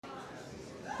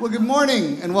Well, good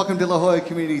morning and welcome to La Jolla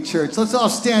Community Church. Let's all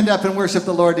stand up and worship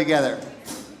the Lord together. We're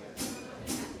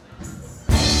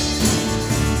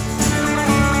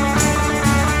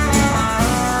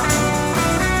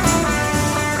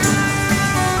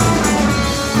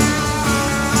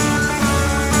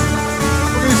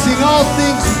going to sing All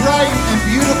Things Bright and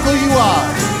Beautiful You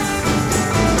Are.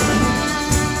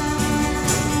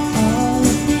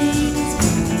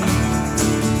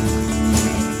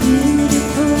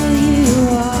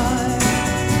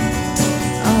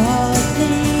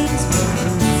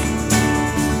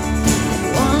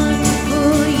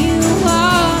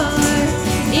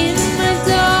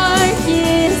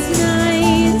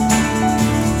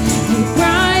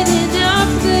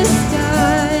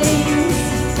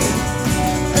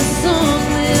 A song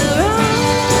will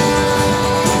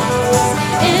rise.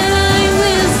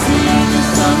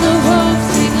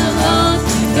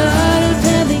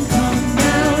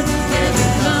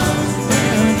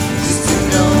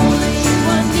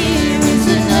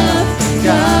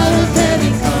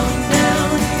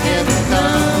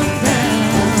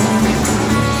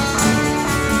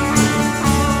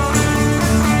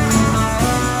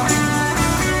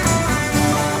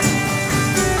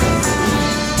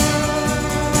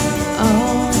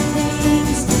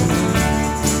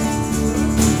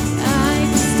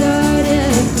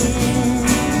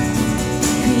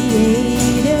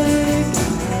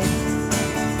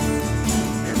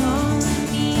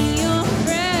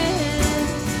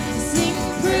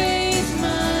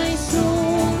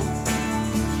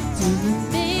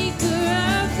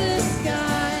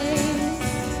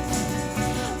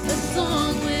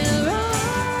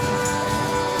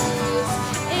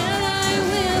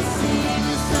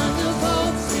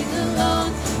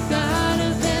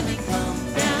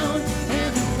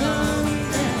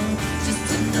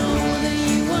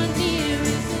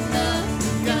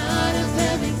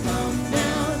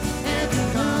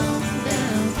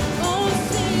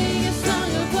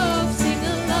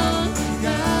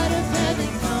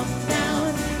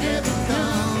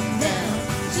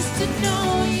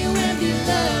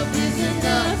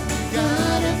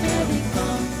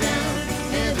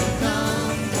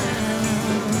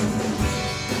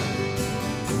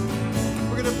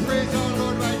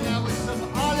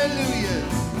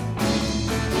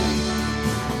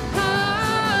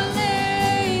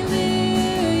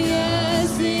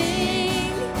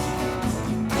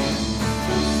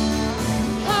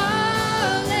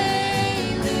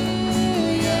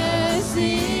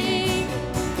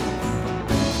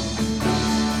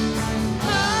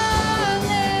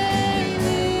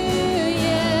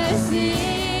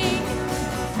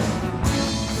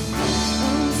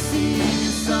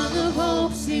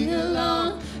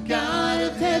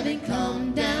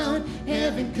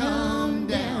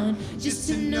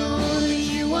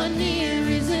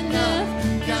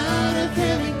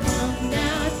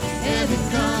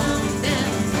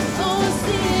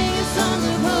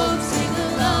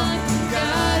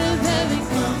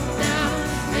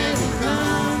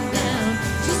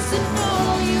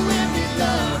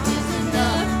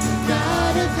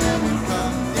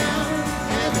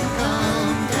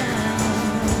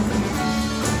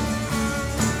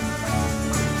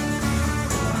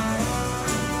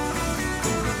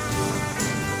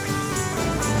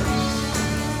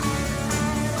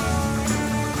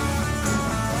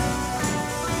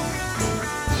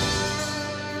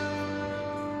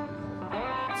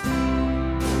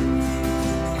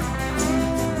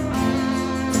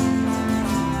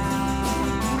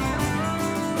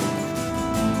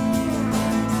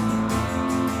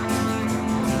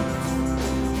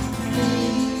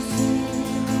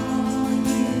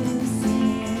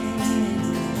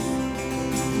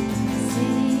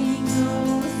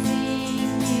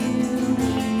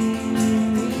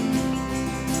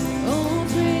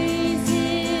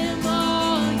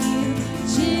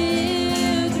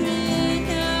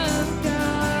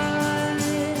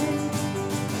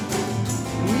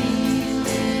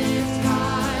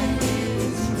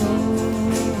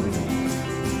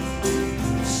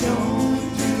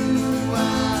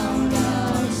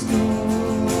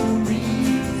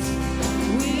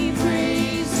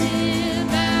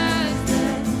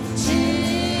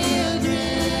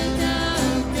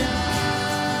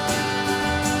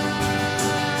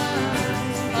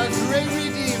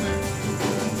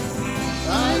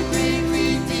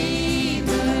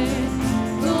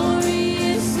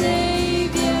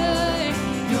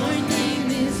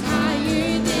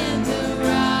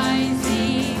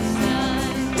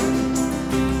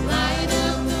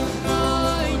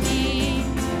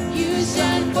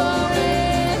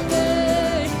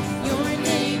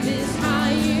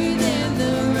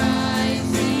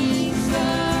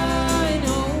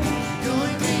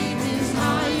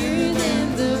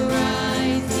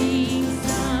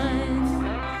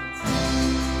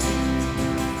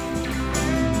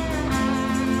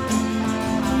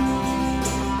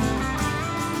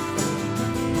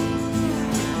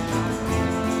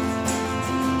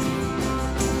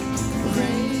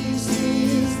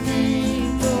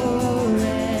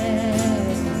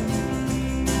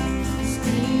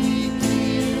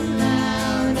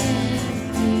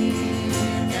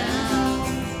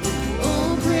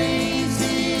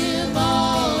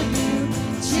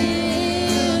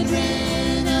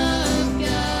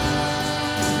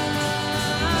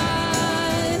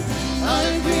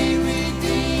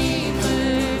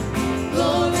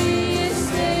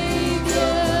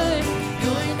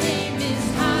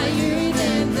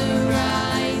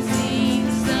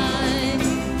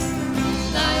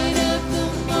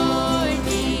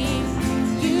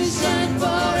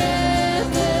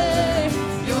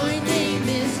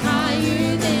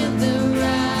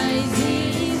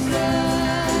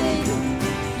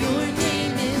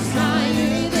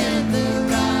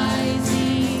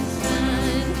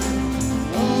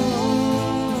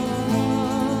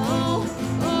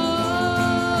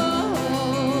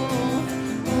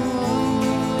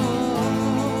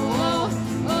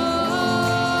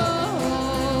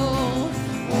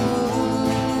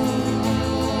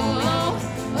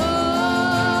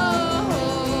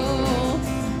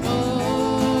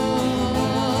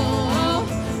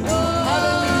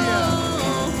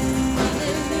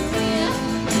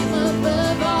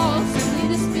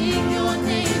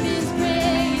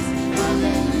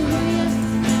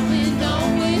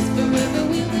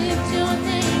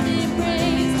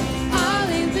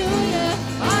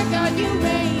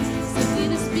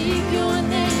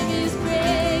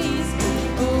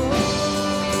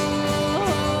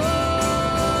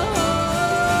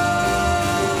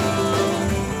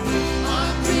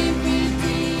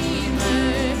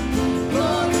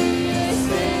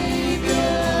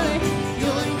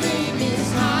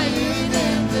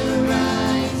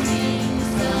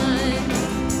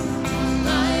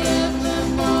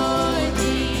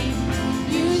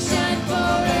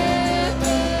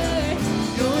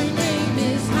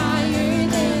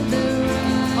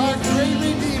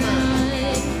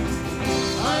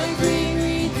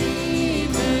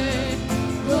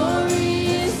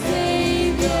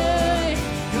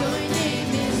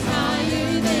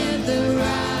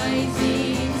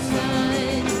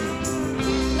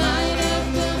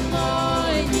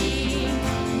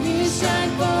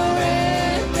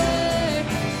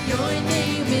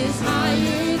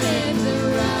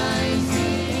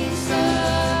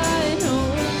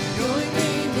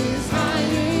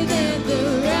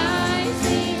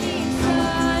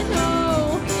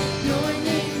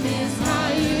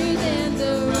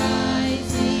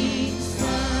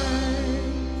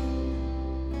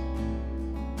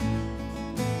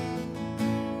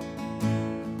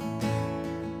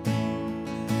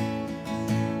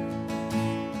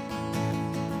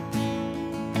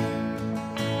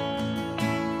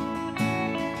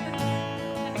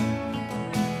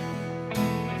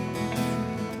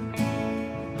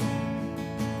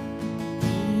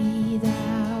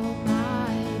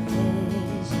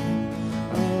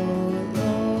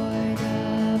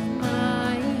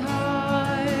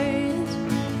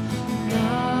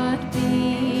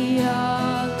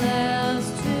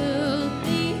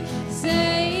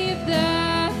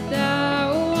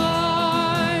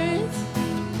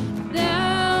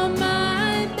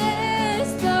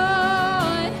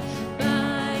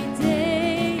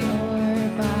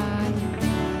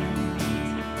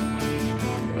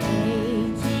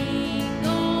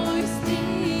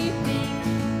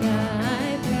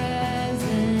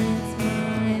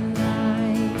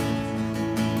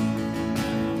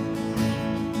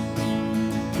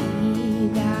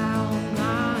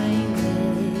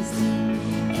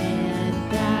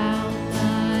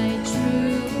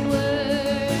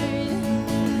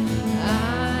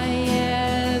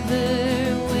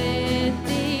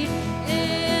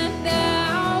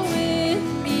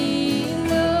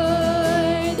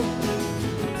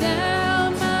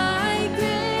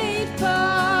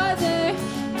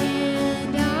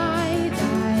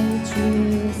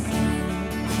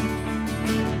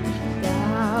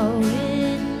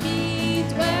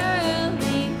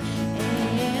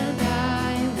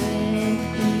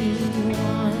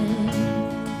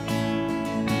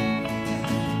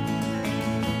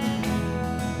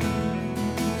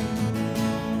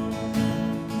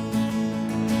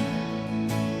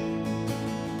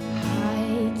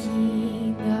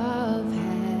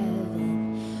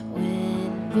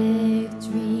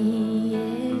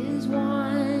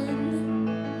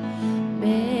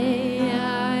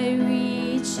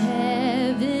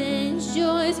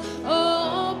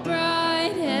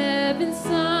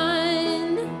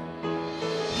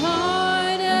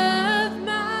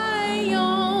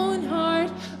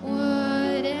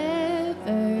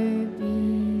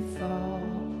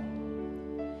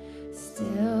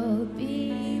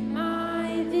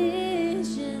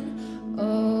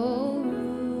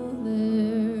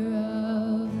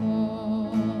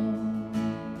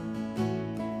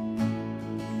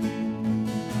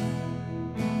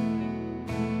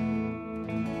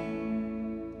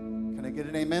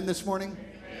 amen this morning?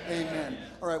 Amen.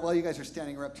 All right, while you guys are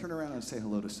standing up, turn around and say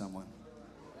hello to someone.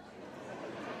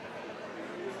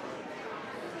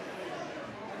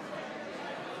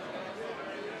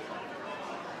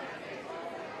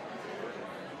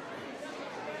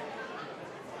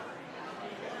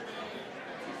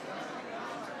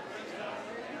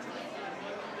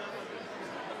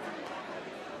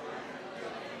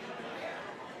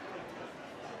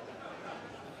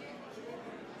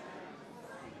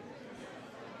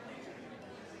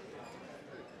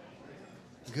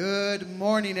 Good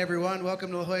morning, everyone.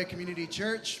 Welcome to La Jolla Community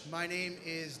Church. My name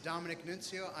is Dominic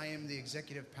Nuncio. I am the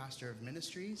Executive Pastor of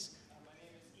Ministries. My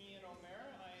name is Ian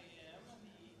O'Mara. I am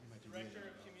the Director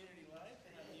of Community Life,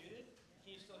 and I'm muted.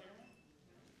 Can you still hear me?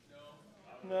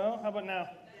 No. No? How about now?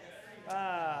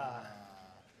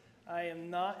 I am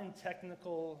not in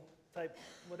technical type,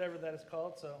 whatever that is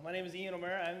called. So my name is Ian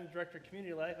O'Mara. I'm the Director of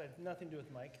Community Life. I have nothing to do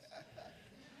with Mike.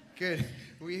 Good.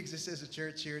 We exist as a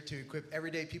church here to equip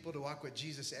everyday people to walk with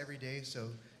Jesus every day. So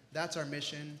that's our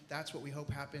mission. That's what we hope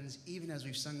happens, even as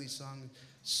we've sung these songs.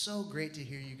 So great to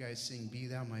hear you guys sing, Be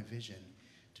Thou My Vision,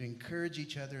 to encourage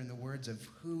each other in the words of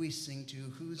who we sing to,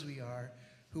 whose we are,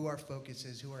 who our focus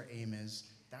is, who our aim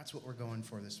is. That's what we're going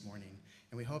for this morning.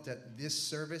 And we hope that this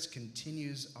service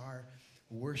continues our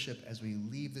worship as we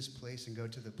leave this place and go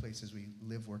to the places we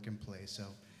live, work, and play. So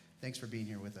thanks for being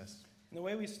here with us. And the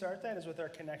way we start that is with our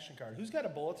connection card. Who's got a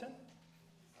bulletin?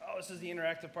 Oh, this is the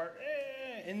interactive part.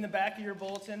 In the back of your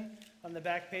bulletin, on the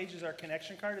back page is our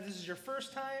connection card. If this is your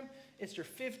first time, it's your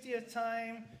 50th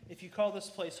time. If you call this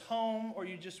place home or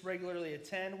you just regularly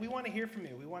attend, we want to hear from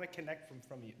you. We want to connect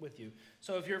with you.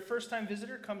 So if you're a first-time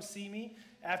visitor, come see me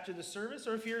after the service.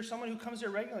 Or if you're someone who comes here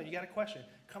regularly, you got a question,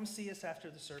 come see us after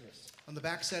the service. On the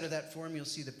back side of that form, you'll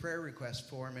see the prayer request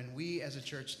form, and we as a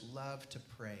church love to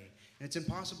pray. And it's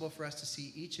impossible for us to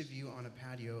see each of you on a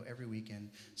patio every weekend.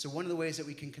 So one of the ways that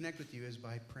we can connect with you is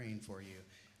by praying for you.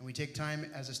 And we take time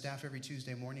as a staff every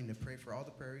Tuesday morning to pray for all the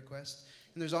prayer requests.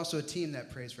 And there's also a team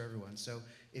that prays for everyone. So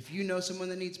if you know someone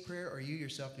that needs prayer or you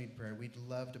yourself need prayer, we'd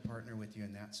love to partner with you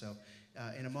in that. So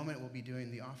in a moment, we'll be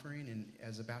doing the offering. And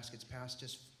as the baskets pass,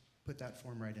 just put that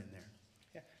form right in there.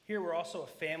 Yeah. Here we're also a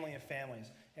family of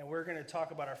families. And we're going to talk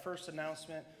about our first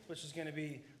announcement, which is going to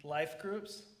be life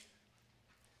groups.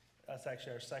 That's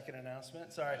actually our second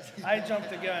announcement. Sorry, I jumped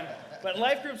the gun. But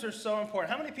life groups are so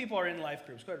important. How many people are in life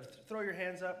groups? Go ahead, throw your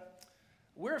hands up.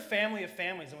 We're a family of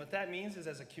families, and what that means is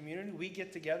as a community, we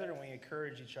get together and we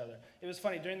encourage each other. It was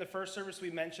funny, during the first service,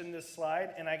 we mentioned this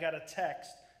slide, and I got a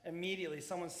text immediately.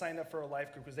 Someone signed up for a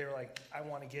life group because they were like, I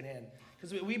want to get in.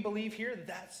 Because we believe here,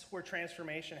 that's where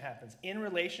transformation happens. In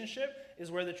relationship is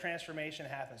where the transformation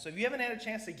happens. So if you haven't had a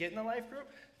chance to get in the life group,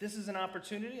 this is an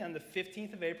opportunity on the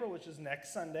 15th of April, which is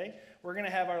next Sunday. We're going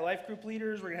to have our life group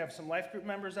leaders. We're going to have some life group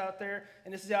members out there.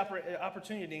 And this is the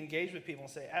opportunity to engage with people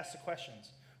and say, ask the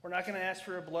questions. We're not going to ask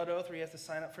for a blood oath where you have to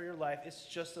sign up for your life. It's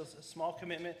just a small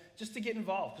commitment just to get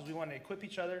involved because we want to equip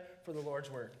each other for the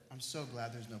Lord's word. I'm so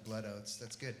glad there's no blood oaths.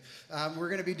 That's good. We're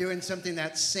going to be doing something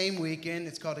that same weekend.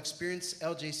 It's called Experience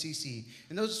LJCC.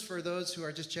 And those for those who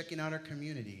are just checking out our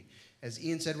community. As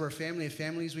Ian said, we're a family of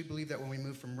families. We believe that when we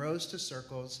move from rows to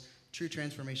circles, true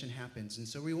transformation happens. And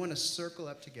so we want to circle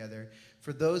up together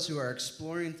for those who are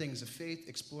exploring things of faith,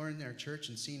 exploring their church,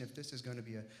 and seeing if this is going to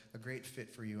be a great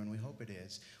fit for you, and we hope it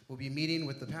is. We'll be meeting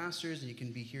with the pastors, and you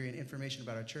can be hearing information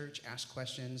about our church, ask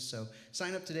questions. So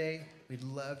sign up today. We'd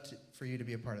love for you to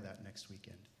be a part of that next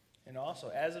weekend. And also,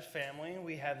 as a family,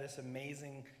 we have this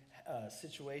amazing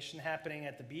situation happening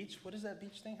at the beach. What is that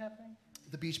beach thing happening?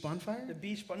 The beach bonfire? The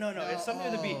beach, no, it's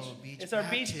something with the beach. It's our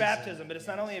beach baptism, but it's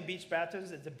not only a beach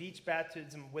baptism, it's a beach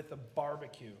baptism with a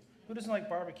barbecue. Who doesn't like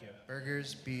barbecue?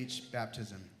 Burgers, beach,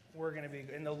 baptism. We're going to be,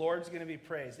 and the Lord's going to be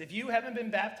praised. If you haven't been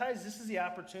baptized, this is the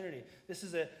opportunity. This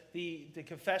is the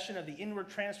confession of the inward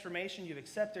transformation. You've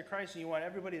accepted Christ, and you want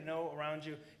everybody to know around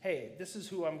you, hey, this is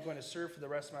who I'm going to serve for the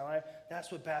rest of my life. That's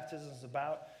what baptism is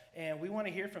about. And we want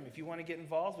to hear from you. If you want to get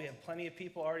involved, we have plenty of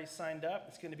people already signed up.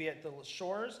 It's going to be at the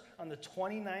Shores on the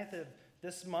 29th of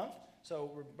this month.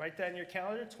 So write that in your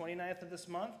calendar, 29th of this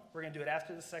month. We're going to do it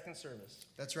after the second service.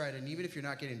 That's right. And even if you're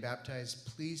not getting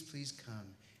baptized, please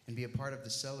come and be a part of the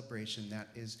celebration that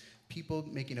is people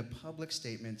making a public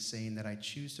statement saying that I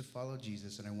choose to follow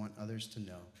Jesus and I want others to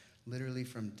know. Literally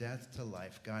from death to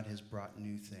life, God has brought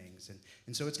new things.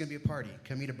 And so it's going to be a party.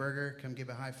 Come eat a burger. Come give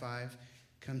a high five.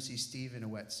 Come see Steve in a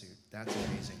wetsuit. That's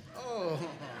amazing. Oh,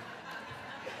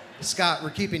 Scott, we're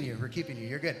keeping you.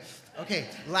 You're good. Okay,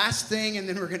 last thing, and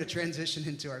then we're going to transition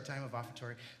into our time of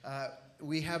offertory.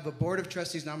 we have a Board of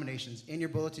Trustees nominations. In your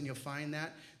bulletin, you'll find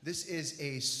that. This is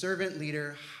a servant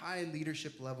leader, high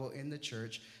leadership level in the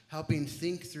church, helping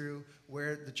think through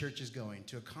where the church is going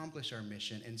to accomplish our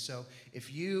mission. And so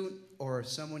if you or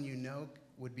someone you know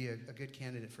would be a good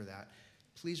candidate for that,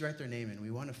 please write their name in.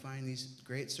 We want to find these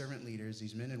great servant leaders,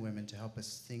 these men and women, to help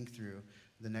us think through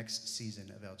the next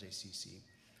season of LJCC.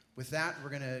 With that, we're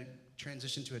going to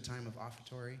transition to a time of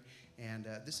offertory. And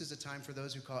this is a time for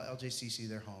those who call LJCC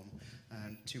their home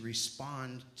to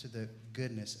respond to the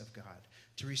goodness of God,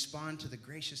 to respond to the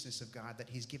graciousness of God, that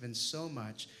he's given so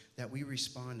much that we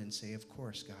respond and say, of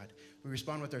course, God. We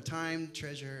respond with our time,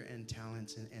 treasure, and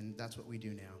talents, and that's what we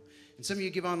do now. And some of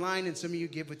you give online, and some of you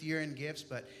give with year-end gifts,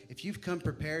 but if you've come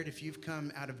prepared, if you've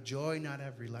come out of joy, not out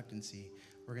of reluctancy,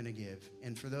 we're going to give.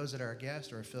 And for those that are our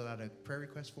guests or have filled out a prayer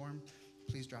request form,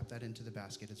 please drop that into the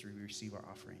basket as we receive our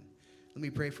offering. Let me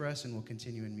pray for us, and we'll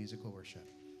continue in musical worship.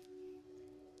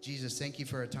 Jesus, thank you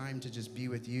for a time to just be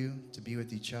with you, to be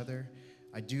with each other.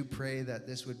 I do pray that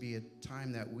this would be a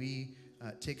time that we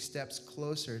take steps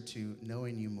closer to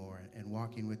knowing you more and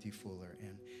walking with you fuller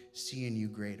and seeing you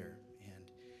greater. And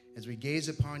as we gaze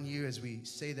upon you, as we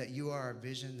say that you are our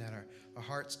vision, that our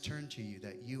hearts turn to you,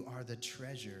 that you are the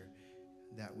treasure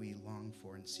that we long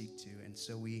for and seek to. And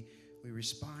so we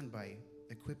respond by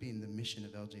equipping the mission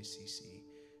of LJCC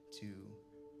to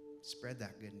spread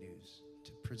that good news,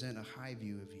 to present a high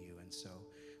view of you. And so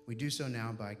we do so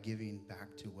now by giving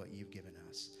back to what you've given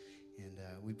us. And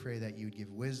we pray that you would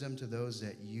give wisdom to those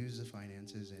that use the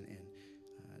finances and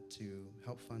to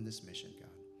help fund this mission,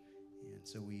 God. And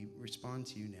so we respond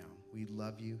to you now. We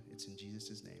love you. It's in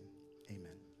Jesus' name.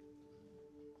 Amen.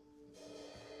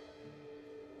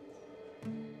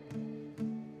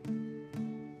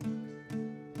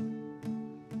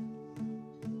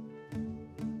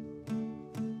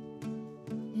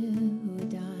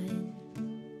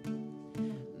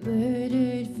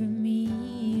 Murdered for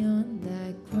me on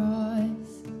that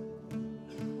cross,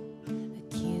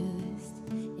 accused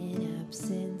in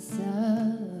absence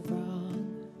of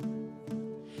wrong,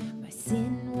 my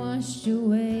sin washed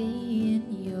away in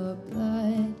your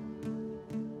blood,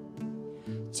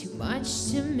 too much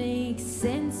to make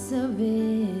sense of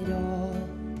it all.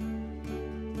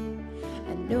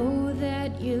 I know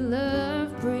that your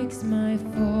love breaks my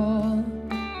fall.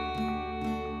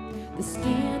 The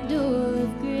scandal of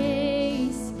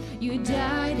grace, you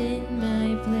died in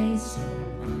my place, so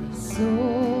my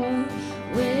soul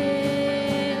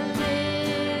will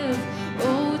live.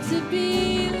 Oh, to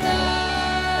be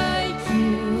like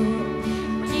you,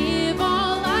 give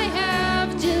all I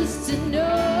have just to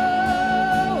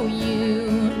know you.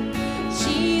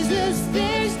 Jesus,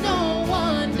 there's no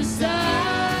one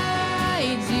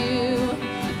beside you.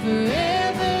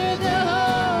 Forever the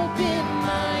hope in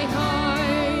my heart.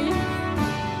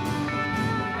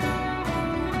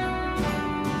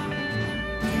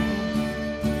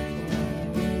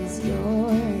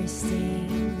 Your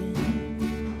sting,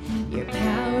 your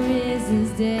power is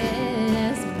as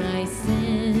dead as my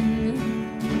sin.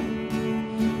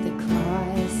 The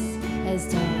cross has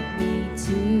taught me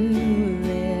to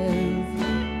live,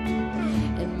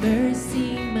 and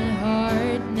mercy my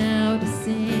heart now to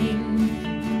sing.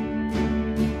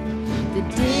 The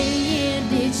day and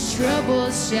its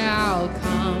troubles shall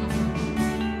come.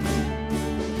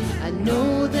 I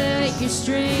know that your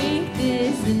strength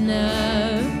is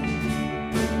enough.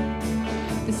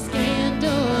 The scandal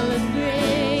of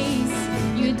grace,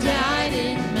 you died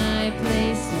in my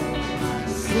place, so my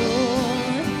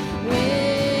soul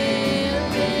will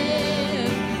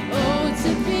live. Oh,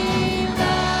 to be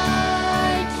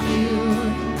like you,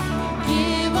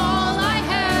 give all I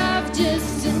have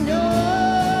just to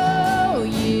know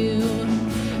you.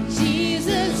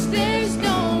 Jesus, there's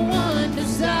no one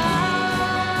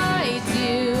beside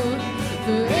you.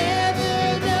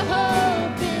 Forever the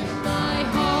hope in my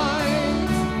heart.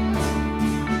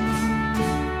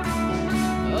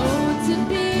 Oh, to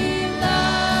be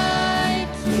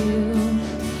like you,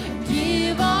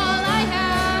 give all I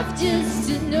have just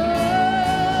to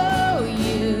know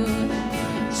you.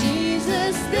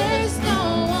 Jesus, there's no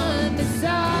one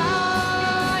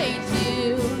beside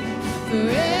you.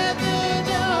 Forever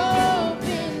the hope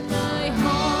in my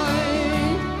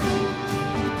heart.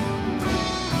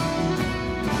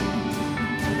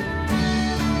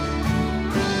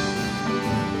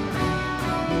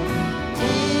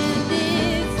 And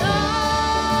it's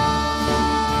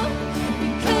all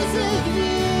because of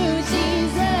you,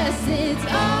 Jesus. It's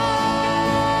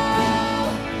all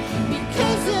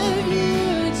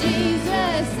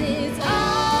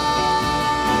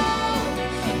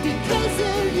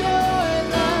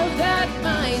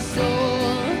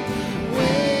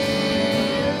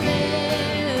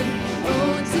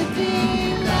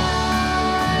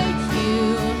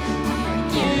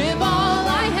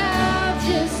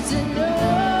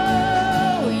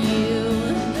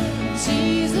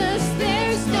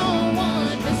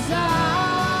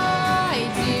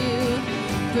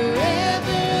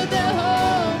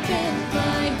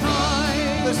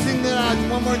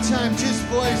One more time, just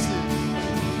voice it.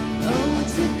 Oh,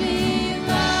 to be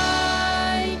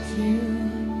like you,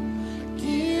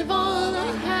 give all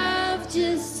I have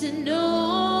just to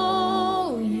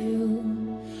know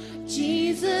you.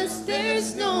 Jesus,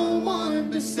 there's no one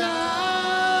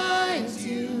besides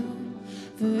you.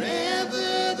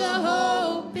 Forever the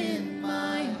hope in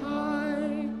my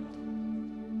heart.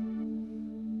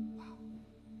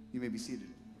 You may be seated.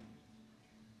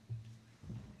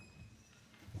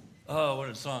 Oh, what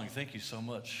a song. Thank you so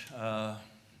much.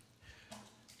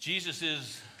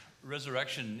 Jesus'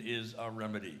 resurrection is our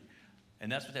remedy. And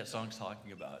that's what that song's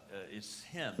talking about. It's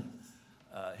him,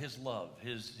 his love,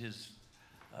 his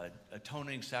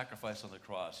atoning sacrifice on the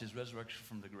cross, his resurrection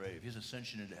from the grave, his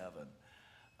ascension into heaven.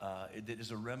 It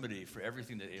is a remedy for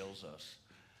everything that ails us.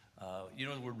 You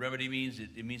know what the word remedy means?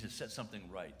 It means to set something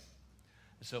right.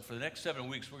 So for the next 7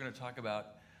 weeks, we're going to talk about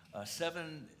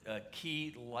 7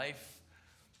 key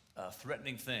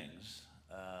life-threatening things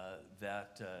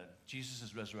that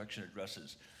Jesus' resurrection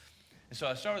addresses. And so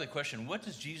I start with a question: what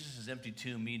does Jesus' empty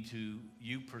tomb mean to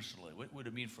you personally? What would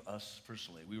it mean for us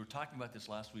personally? We were talking about this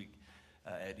last week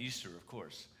at Easter, of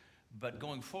course. But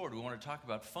going forward, we want to talk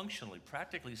about functionally,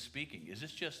 practically speaking. Is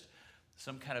this just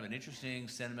some kind of an interesting,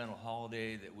 sentimental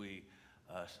holiday that we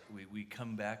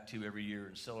come back to every year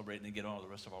and celebrate and then get on with the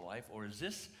rest of our life? Or is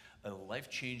this a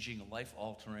life-changing,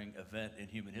 life-altering event in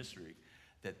human history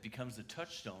that becomes the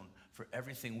touchstone for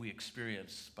everything we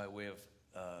experience by way of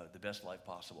the best life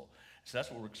possible? So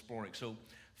that's what we're exploring. So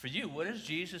for you, what does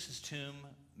Jesus' tomb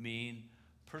mean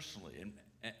personally?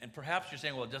 And perhaps you're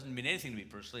saying, well, it doesn't mean anything to me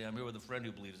personally. I'm here with a friend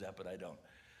who believes that, but I don't.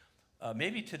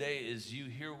 Maybe today, as you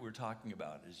hear what we're talking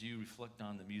about, as you reflect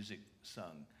on the music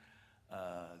sung,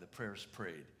 the prayers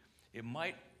prayed, it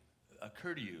might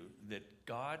occur to you that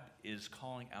God is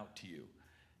calling out to you,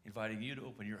 inviting you to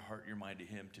open your heart and your mind to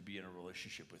him, to be in a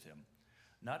relationship with him.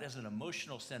 Not as an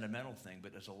emotional, sentimental thing,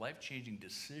 but as a life-changing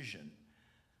decision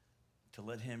to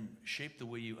let him shape the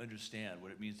way you understand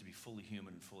what it means to be fully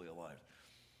human and fully alive.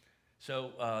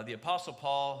 So the Apostle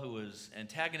Paul, who was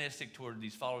antagonistic toward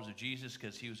these followers of Jesus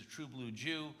because he was a true blue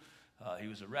Jew, he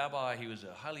was a rabbi, he was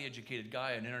a highly educated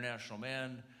guy, an international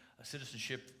man, a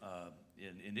citizenship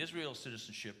in Israel,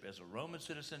 citizenship as a Roman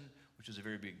citizen, which is a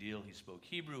very big deal. He spoke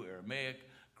Hebrew, Aramaic,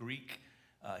 Greek.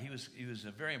 He was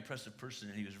a very impressive person,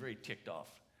 and he was very ticked off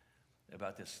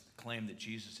about this claim that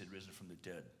Jesus had risen from the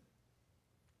dead.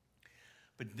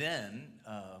 But then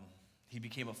he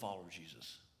became a follower of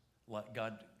Jesus.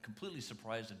 God completely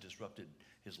surprised and disrupted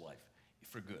his life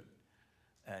for good.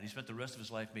 And he spent the rest of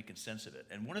his life making sense of it.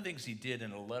 And one of the things he did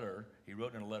in a letter, he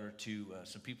wrote in a letter to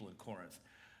some people in Corinth.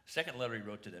 Second letter he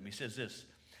wrote to them, he says this: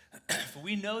 "For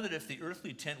we know that if the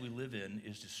earthly tent we live in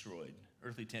is destroyed,"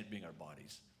 earthly tent being our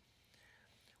bodies,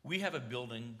 "we have a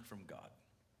building from God.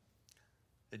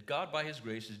 That God, by his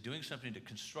grace, is doing something to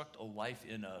construct a life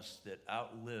in us that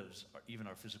outlives even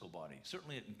our physical body."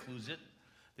 Certainly it includes it.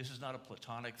 This is not a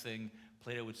Platonic thing.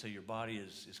 Plato would say your body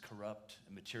is corrupt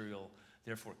and material,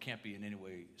 therefore can't be in any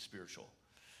way spiritual.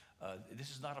 This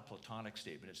is not a Platonic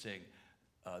statement. It's saying,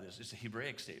 it's a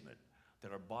Hebraic statement,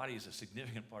 that our body is a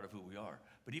significant part of who we are.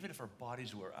 But even if our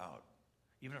bodies wear out,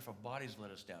 even if our bodies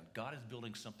let us down, God is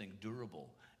building something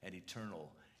durable and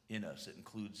eternal in us. It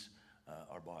includes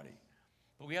our body.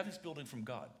 But we have this building from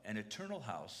God, an eternal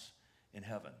house in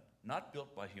heaven, not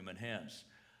built by human hands.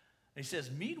 And he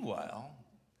says, "Meanwhile,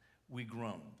 we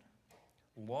groan,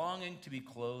 longing to be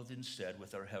clothed instead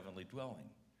with our heavenly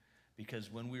dwelling, because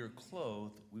when we are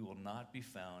clothed, we will not be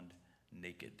found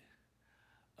naked."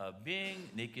 Being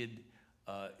naked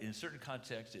in certain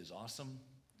contexts is awesome.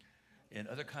 In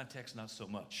other contexts, not so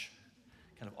much.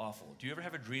 Kind of awful. Do you ever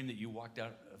have a dream that you walked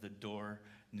out of the door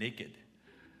naked?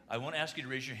 I won't ask you to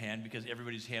raise your hand because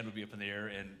everybody's hand would be up in the air,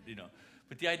 and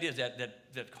But the idea is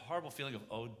that horrible feeling of,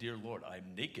 oh dear Lord,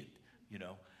 I'm naked,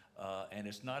 and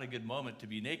it's not a good moment to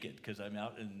be naked because I'm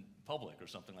out in public or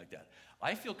something like that.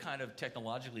 I feel kind of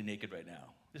technologically naked right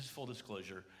now. This is full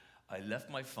disclosure. I left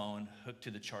my phone hooked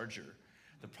to the charger.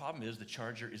 The problem is the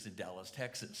charger is in Dallas,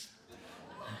 Texas.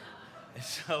 And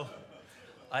so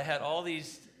I had all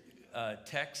these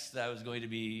texts that I was going to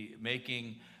be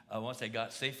making once I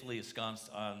got safely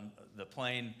ensconced on the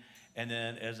plane. And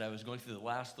then as I was going through the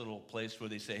last little place where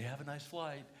they say, "Have a nice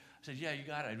flight," I said, "Yeah, you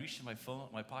got it." I reached in my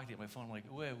pocket, I'm like,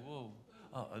 whoa.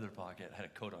 Oh, other pocket, I had a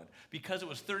coat on. Because it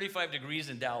was 35 degrees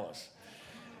in Dallas.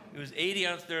 It was 80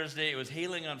 on Thursday, it was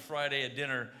hailing on Friday at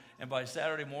dinner, and by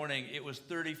Saturday morning, it was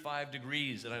 35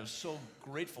 degrees, and I was so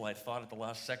grateful I thought at the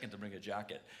last second to bring a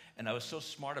jacket. And I was so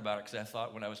smart about it, because I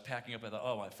thought when I was packing up, I thought,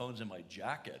 oh, my phone's in my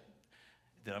jacket.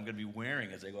 that I'm going to be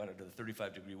wearing as I go out into the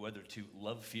 35-degree weather to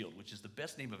Love Field, which is the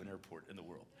best name of an airport in the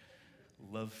world.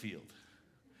 Love Field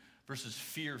versus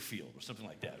Fear Field or something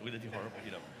like that. Wouldn't it be horrible,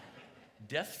 you know?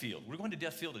 Death Field. We're going to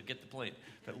Death Field to get the plane.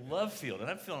 But Love Field. And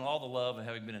I'm feeling all the love of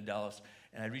having been in Dallas.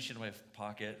 And I reach into my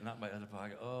pocket, not my other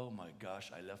pocket. Oh my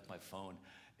gosh, I left my phone.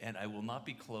 And I will not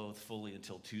be clothed fully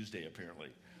until Tuesday, apparently.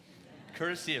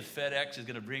 Courtesy of FedEx is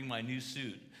going to bring my new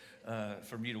suit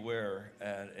for me to wear.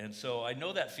 And so I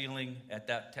know that feeling at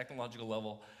that technological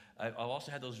level. I've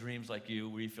also had those dreams like you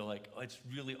where you feel like, oh, it's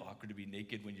really awkward to be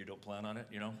naked when you don't plan on it,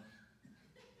 you know?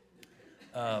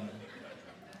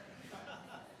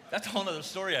 That's a whole other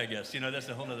story, I guess. You know, that's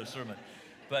a whole other sermon.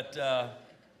 But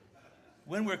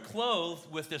when we're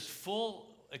clothed with this full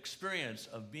experience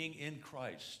of being in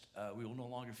Christ, we will no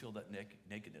longer feel that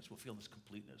nakedness. We'll feel this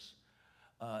completeness.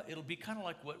 It'll be kind of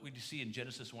like what we see in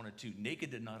Genesis 1 or 2,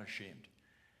 naked and not ashamed.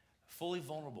 Fully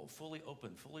vulnerable, fully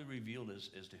open, fully revealed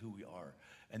as to who we are.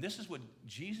 And this is what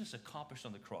Jesus accomplished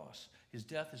on the cross. His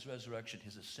death, his resurrection,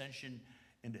 his ascension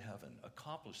into heaven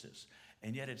accomplished this.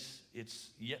 And yet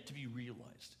it's yet to be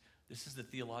realized. This is the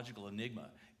theological enigma.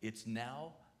 It's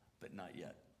now, but not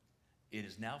yet. It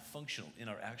is now functional in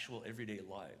our actual everyday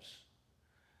lives.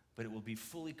 But it will be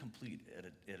fully complete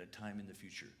at a time in the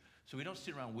future. So we don't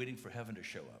sit around waiting for heaven to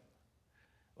show up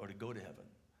or to go to heaven,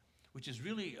 which is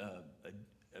really a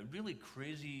really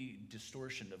crazy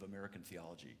distortion of American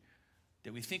theology.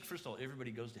 That we think, first of all,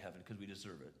 everybody goes to heaven because we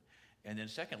deserve it. And then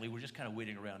secondly, we're just kind of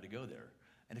waiting around to go there.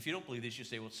 And if you don't believe this, you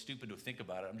say, well, it's stupid to think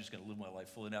about it. I'm just going to live my life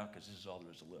fully now because this is all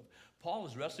there is to live. Paul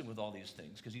is wrestling with all these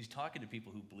things because he's talking to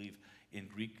people who believe in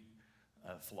Greek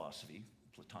philosophy,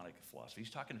 Platonic philosophy.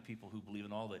 He's talking to people who believe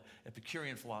in all the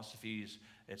Epicurean philosophies,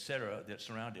 etc., that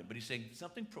surround him. But he's saying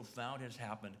something profound has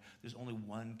happened. There's only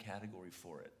one category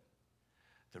for it: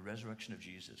 the resurrection of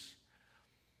Jesus.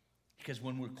 Because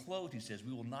when we're clothed, he says,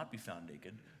 we will not be found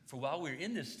naked. For while we're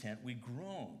in this tent, we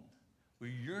groan.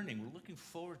 We're yearning. We're looking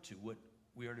forward to what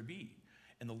we are to be.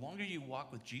 And the longer you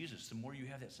walk with Jesus, the more you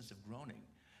have that sense of groaning.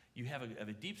 You have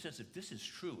a deep sense of this is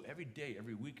true. Every day,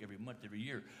 every week, every month, every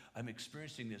year, I'm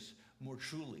experiencing this more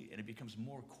truly, and it becomes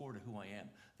more core to who I am,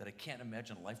 that I can't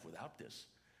imagine life without this.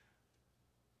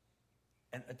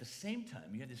 And at the same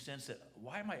time, you have this sense that,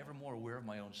 why am I ever more aware of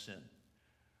my own sin?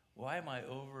 Why am I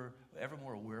ever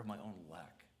more aware of my own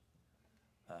lack?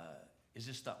 Is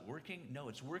this not working? No,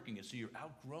 it's working. And so you're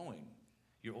outgrowing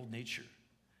your old nature.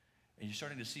 And you're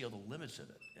starting to see all the limits of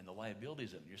it and the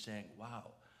liabilities of it. You're saying,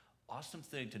 wow, awesome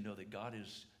thing to know that God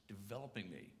is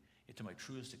developing me into my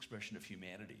truest expression of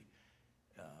humanity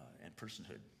and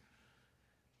personhood.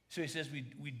 So he says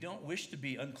we don't wish to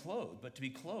be unclothed, but to be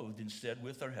clothed instead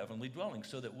with our heavenly dwelling,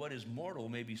 so that what is mortal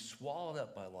may be swallowed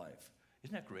up by life.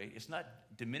 Isn't that great? It's not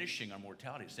diminishing our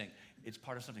mortality. It's saying it's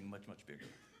part of something much, much bigger.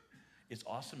 It's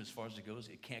awesome as far as it goes.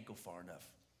 It can't go far enough.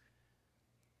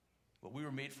 What we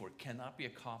were made for cannot be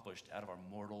accomplished out of our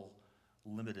mortal,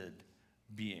 limited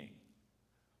being.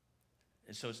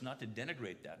 And so it's not to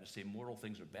denigrate that and to say mortal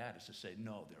things are bad. It's to say,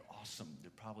 no, they're awesome.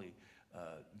 They're probably,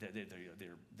 they're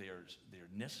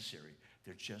necessary.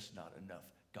 They're just not enough.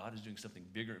 God is doing something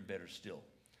bigger and better still.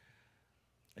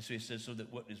 And so he says, so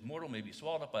that what is mortal may be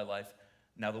swallowed up by life.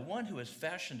 Now the one who has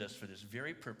fashioned us for this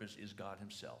very purpose is God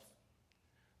himself.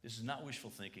 This is not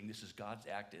wishful thinking. This is God's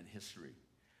act in history.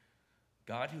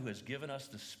 God who has given us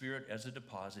the Spirit as a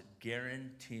deposit,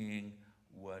 guaranteeing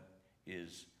what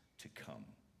is to come.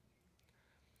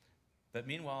 But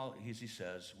meanwhile, as he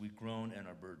says, we groan and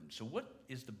are burdened. So what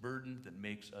is the burden that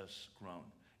makes us groan?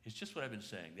 It's just what I've been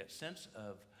saying, that sense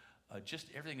of just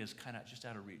everything is kind of just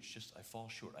out of reach. Just I fall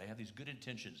short. I have these good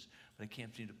intentions, but I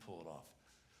can't seem to pull it off.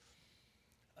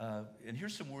 And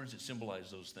here's some words that symbolize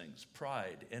those things: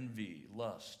 pride, envy,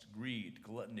 lust, greed,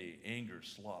 gluttony, anger,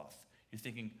 sloth. You're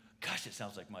thinking, gosh, it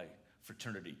sounds like my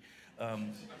fraternity.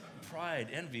 Pride,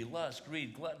 envy, lust,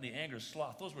 greed, gluttony, anger,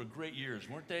 sloth. Those were great years,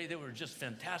 weren't they? They were just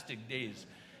fantastic days.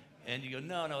 And you go,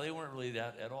 no, they weren't really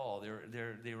that at all.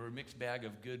 They were a mixed bag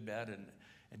of good, bad, and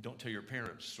don't tell your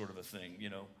parents sort of a thing, you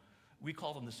know. We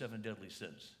call them the 7 deadly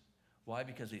sins. Why?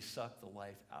 Because they suck the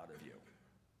life out of you.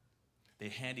 They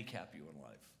handicap you in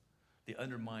life. They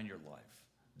undermine your life.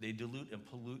 They dilute and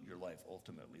pollute your life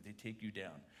ultimately. They take you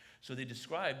down. So they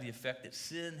describe the effect that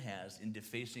sin has in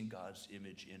defacing God's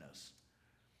image in us.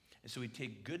 And so we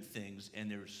take good things and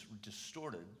they're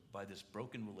distorted by this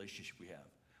broken relationship we have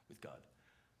with God.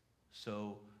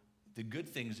 So the good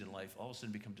things in life all of a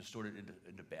sudden become distorted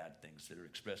into bad things that are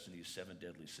expressed in these 7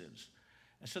 deadly sins.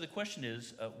 And so the question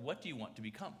is, what do you want to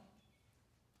become?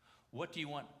 What do you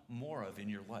want more of in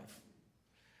your life?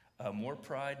 More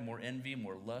pride, more envy,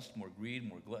 more lust, more greed,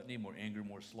 more gluttony, more anger,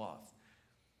 more sloth.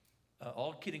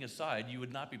 all kidding aside, you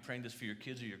would not be praying this for your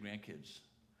kids or your grandkids.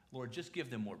 Lord, just give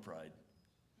them more pride.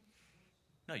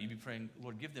 No, you'd be praying,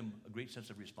 Lord, give them a great sense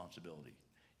of responsibility.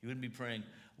 You wouldn't be praying,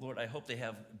 Lord, I hope they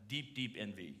have deep, deep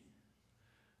envy.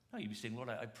 No, you'd be saying, Lord,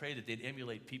 I pray that they'd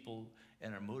emulate people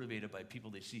and are motivated by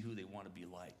people they see who they want to be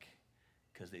like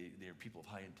because they're people of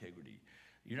high integrity.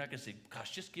 You're not going to say,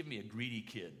 gosh, just give me a greedy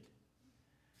kid.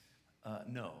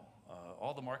 No.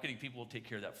 All the marketing people will take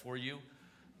care of that for you.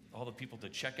 All the people at the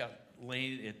checkout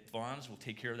lane at Vons will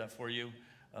take care of that for you.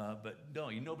 But no,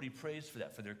 nobody prays for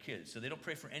that for their kids. So they don't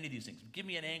pray for any of these things. Give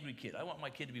me an angry kid. I want my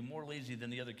kid to be more lazy than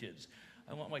the other kids.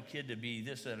 I want my kid to be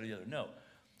this, that, or the other. No.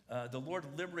 The Lord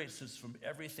liberates us from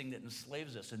everything that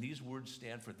enslaves us. And these words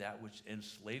stand for that which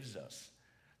enslaves us,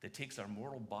 that takes our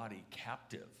mortal body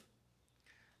captive.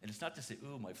 And it's not to say,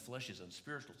 ooh, my flesh is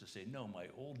unspiritual. It's to say, no, my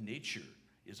old nature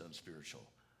is unspiritual.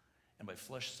 And my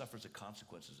flesh suffers the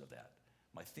consequences of that.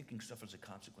 My thinking suffers the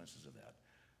consequences of that.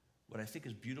 What I think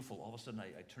is beautiful, all of a sudden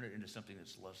I turn it into something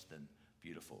that's less than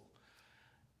beautiful.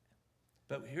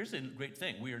 But here's the great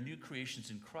thing. We are new creations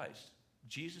in Christ.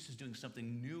 Jesus is doing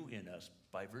something new in us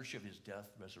by virtue of his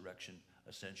death, resurrection,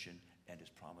 ascension, and his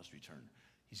promised return.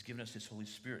 He's given us his Holy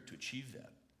Spirit to achieve that.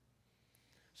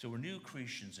 So we're new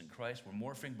creations in Christ. We're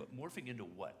morphing, but morphing into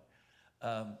what?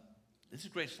 This is a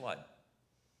great slide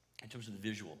in terms of the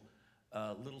visual.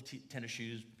 Little tennis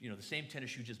shoes, the same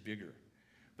tennis shoe, just bigger.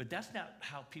 But that's not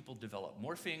how people develop.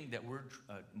 Morphing, that word,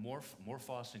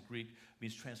 morphos in Greek,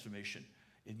 means transformation.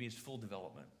 It means full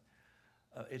development.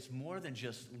 It's more than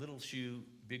just little shoe,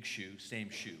 big shoe, same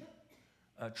shoe.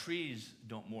 Trees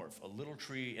don't morph. A little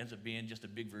tree ends up being just a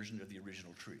big version of the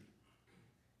original tree.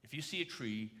 If you see a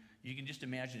tree, you can just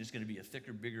imagine it's going to be a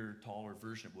thicker, bigger, taller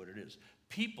version of what it is.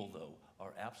 People, though,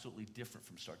 are absolutely different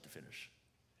from start to finish.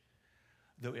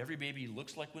 Though every baby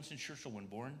looks like Winston Churchill when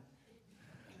born,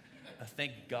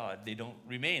 thank God they don't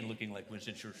remain looking like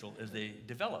Winston Churchill as they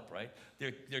develop, right?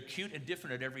 They're cute and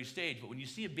different at every stage, but when you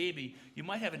see a baby, you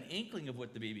might have an inkling of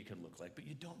what the baby could look like, but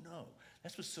you don't know.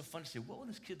 That's what's so fun to say, what will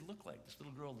this kid look like, this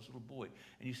little girl, this little boy?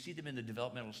 And you see them in the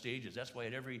developmental stages. That's why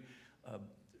at every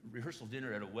rehearsal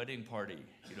dinner at a wedding party,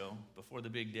 before the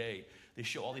big day, they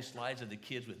show all these slides of the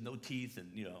kids with no teeth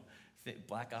and,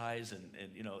 black eyes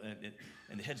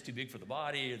and the head's too big for the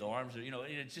body, the arms are,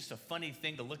 it's just a funny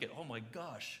thing to look at. Oh my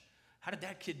gosh, how did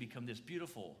that kid become this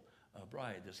beautiful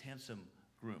bride, this handsome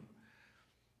groom?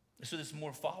 So this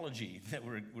morphology that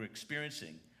we're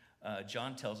experiencing,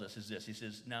 John tells us is this. He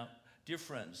says, now, dear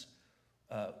friends,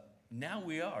 now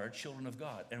we are children of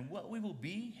God, and what we will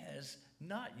be has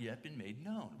not yet been made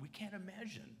known. We can't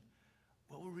imagine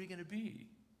what were we going to be.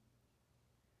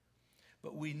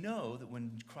 But we know that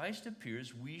when Christ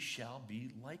appears, we shall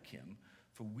be like him,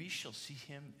 for we shall see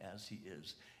him as he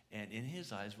is. And in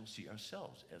his eyes, we'll see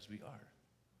ourselves as we are.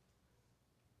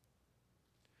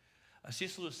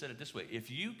 C.S. Lewis said it this way: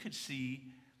 if you could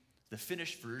see the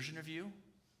finished version of you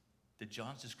that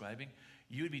John's describing,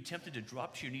 you would be tempted to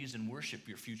drop to your knees and worship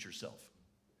your future self.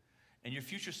 And your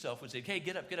future self would say, hey,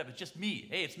 get up, it's just me.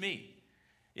 Hey, it's me.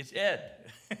 It's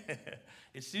Ed.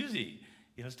 It's Susie.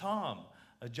 It's Tom.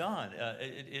 John.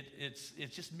 It's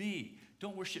just me.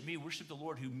 Don't worship me. Worship the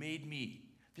Lord who made me.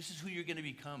 This is who you're going to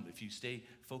become if you stay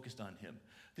focused on him.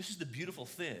 This is the beautiful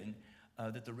thing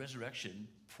that the resurrection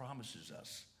promises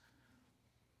us.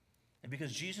 And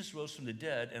because Jesus rose from the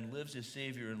dead and lives as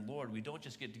Savior and Lord, we don't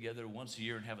just get together once a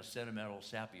year and have a sentimental,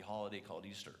 sappy holiday called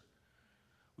Easter.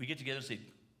 We get together and say,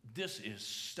 this is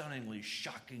stunningly,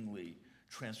 shockingly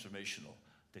transformational,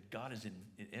 that God has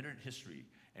entered history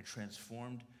and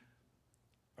transformed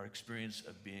our experience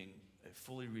of being a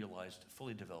fully realized,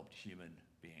 fully developed human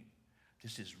being.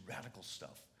 This is radical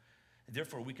stuff. And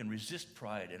therefore, we can resist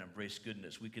pride and embrace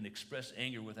goodness. We can express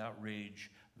anger without rage,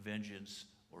 vengeance,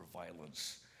 or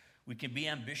violence. We can be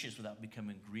ambitious without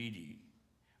becoming greedy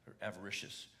or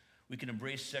avaricious. We can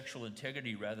embrace sexual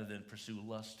integrity rather than pursue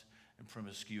lust and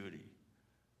promiscuity.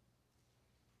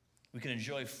 We can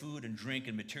enjoy food and drink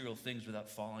and material things without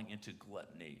falling into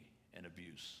gluttony and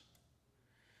abuse.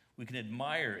 We can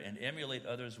admire and emulate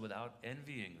others without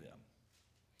envying them.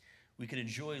 We can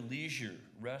enjoy leisure,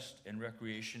 rest, and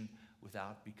recreation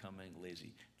without becoming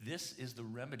lazy. This is the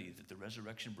remedy that the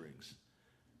resurrection brings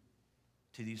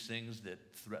to these things that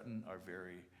threaten our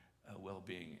very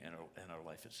well-being and our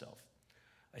life itself.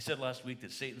 I said last week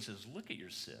that Satan says, look at your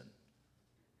sin.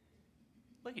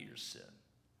 Look at your sin.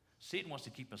 Satan wants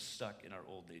to keep us stuck in our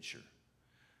old nature.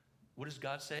 What does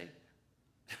God say?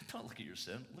 Don't look at your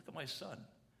sin. Look at my son.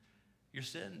 Your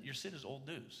sin is old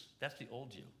news. That's the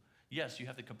old you. Yes, you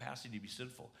have the capacity to be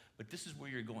sinful, but this is where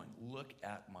you're going. Look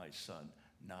at my son,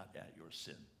 not at your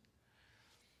sin.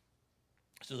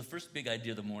 So the first big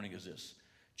idea of the morning is this.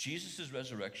 Jesus'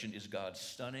 resurrection is God's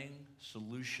stunning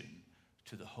solution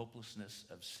to the hopelessness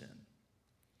of sin.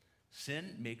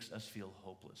 Sin makes us feel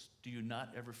hopeless. Do you not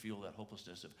ever feel that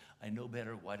hopelessness of, I know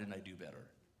better, why didn't I do better?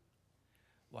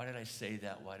 Why did I say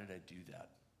that? Why did I do that?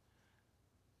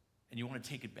 And you want to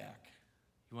take it back.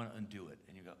 You want to undo it.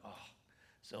 And you go, oh,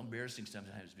 so embarrassing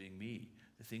sometimes being me,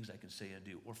 the things I can say and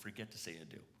do, or forget to say and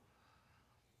do.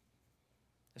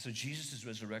 And so Jesus'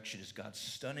 resurrection is God's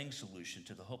stunning solution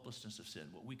to the hopelessness of sin,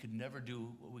 what we could never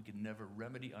do, what we could never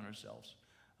remedy on ourselves,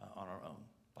 on our own,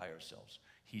 by ourselves.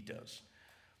 He does.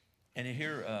 And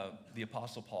here, the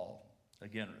Apostle Paul,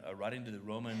 again, writing to the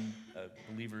Roman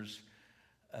believers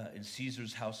in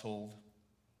Caesar's household,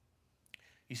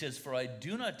 he says, for I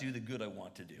do not do the good I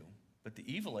want to do, but the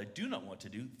evil I do not want to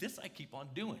do, this I keep on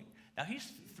doing. Now,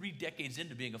 he's 3 decades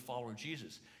into being a follower of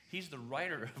Jesus. He's the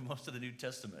writer of most of the New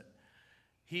Testament.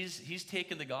 He's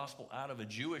taken the gospel out of a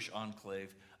Jewish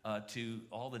enclave to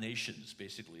all the nations,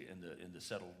 basically, in the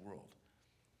settled world.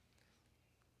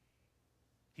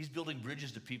 He's building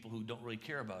bridges to people who don't really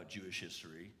care about Jewish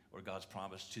history or God's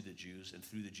promise to the Jews and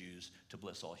through the Jews to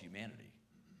bless all humanity.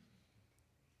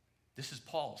 This is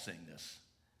Paul saying this.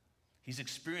 He's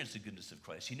experienced the goodness of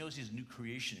Christ. He knows he's a new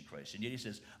creation in Christ. And yet he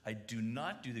says, I do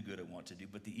not do the good I want to do,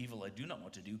 but the evil I do not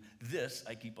want to do, this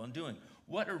I keep on doing.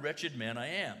 What a wretched man I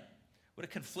am. What a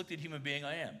conflicted human being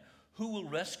I am. Who will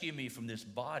rescue me from this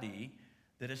body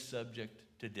that is subject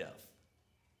to death?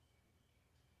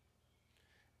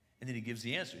 And then he gives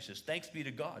the answer. He says, thanks be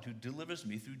to God who delivers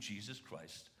me through Jesus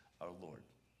Christ our Lord.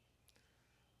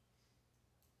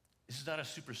 This is not a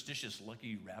superstitious,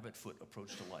 lucky rabbit foot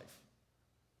approach to life.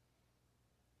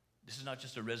 This is not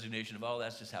just a resignation of, oh,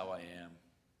 that's just how I am.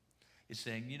 It's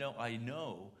saying, I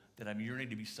know that I'm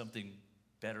yearning to be something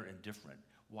better and different.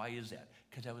 Why is that?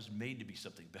 Because I was made to be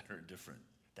something better and different.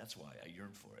 That's why I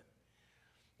yearn for it.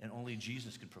 And only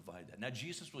Jesus can provide that. Now,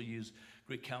 Jesus will use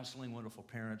great counseling, wonderful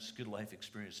parents, good life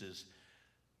experiences,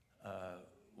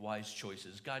 wise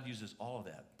choices. God uses all of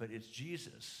that. But it's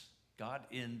Jesus, God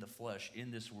in the flesh, in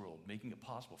this world, making it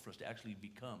possible for us to actually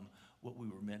become what we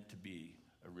were meant to be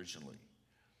originally.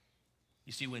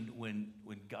 You see, when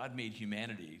God made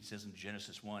humanity, it says in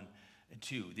Genesis 1 and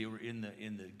 2, they were in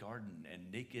the garden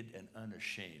and naked and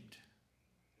unashamed,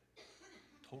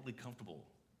 totally comfortable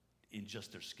in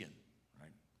just their skin, right?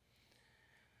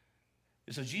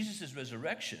 And so Jesus'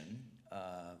 resurrection,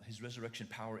 his resurrection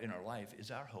power in our life is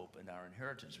our hope and our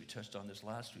inheritance. We touched on this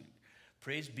last week.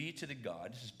 Praise be to the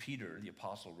God, this is Peter, the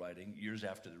apostle, writing years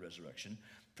after the resurrection.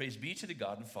 Praise be to the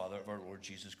God and Father of our Lord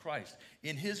Jesus Christ.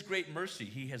 In his great mercy,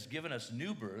 he has given us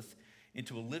new birth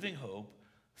into a living hope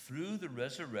through the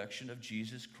resurrection of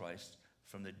Jesus Christ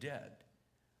from the dead,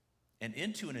 and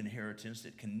into an inheritance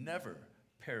that can never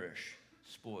perish,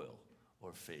 spoil,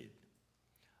 or fade.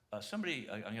 I'm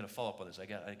going to follow up on this. I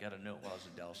got a note while I was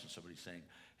in Dallas from somebody saying,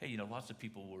 hey, lots of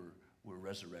people were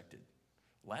resurrected.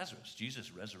 Lazarus, Jesus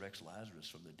resurrects Lazarus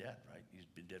from the dead, right? He's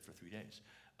been dead for 3 days.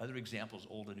 Other examples,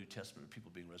 Old and New Testament, of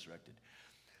people being resurrected.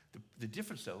 The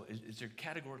difference, though, is they're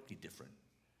categorically different.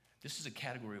 This is a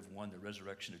category of one, the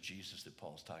resurrection of Jesus that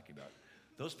Paul's talking about.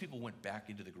 Those people went back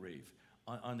into the grave.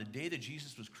 On the day that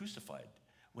Jesus was crucified,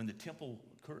 when the temple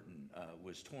curtain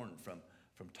was torn from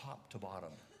top to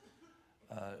bottom,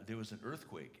 there was an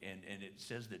earthquake, and it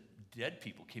says that dead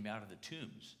people came out of the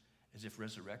tombs as if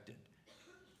resurrected.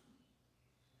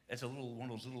 It's one of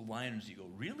those little lines you go,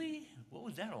 really? What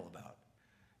was that all about?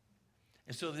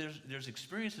 And so there's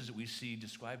experiences that we see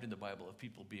described in the Bible of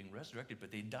people being resurrected,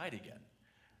 but they died again.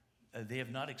 They have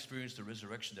not experienced the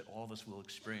resurrection that all of us will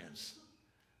experience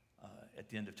at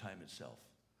the end of time itself.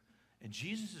 And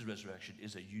Jesus' resurrection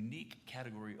is a unique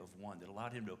category of one that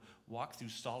allowed him to walk through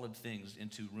solid things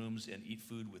into rooms and eat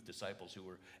food with disciples who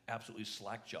were absolutely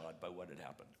slack-jawed by what had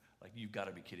happened. Like, you've got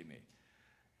to be kidding me.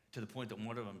 To the point that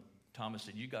one of them, Thomas,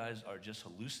 said, you guys are just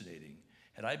hallucinating.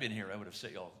 Had I been here, I would have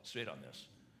set y'all straight on this.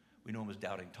 We know him as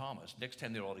Doubting Thomas. Next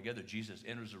time they're all together, Jesus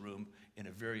enters the room in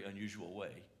a very unusual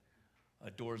way.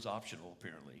 Doors optional,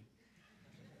 apparently.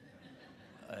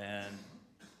 And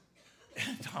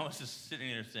Thomas is sitting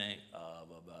there saying,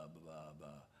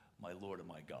 my Lord and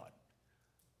my God.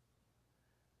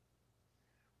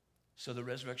 So the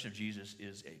resurrection of Jesus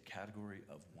is a category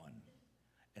of one.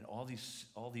 And all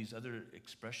these other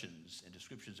expressions and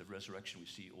descriptions of resurrection we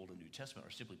see Old and New Testament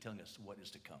are simply telling us what is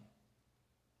to come.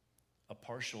 A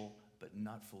partial, but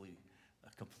not fully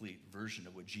a complete version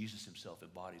of what Jesus himself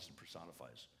embodies and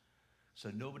personifies. So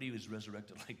nobody is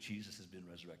resurrected like Jesus has been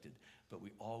resurrected, but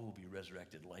we all will be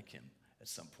resurrected like him at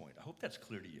some point. I hope that's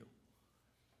clear to you.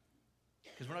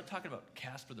 Because we're not talking about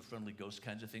Casper the Friendly Ghost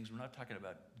kinds of things. We're not talking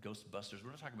about Ghostbusters.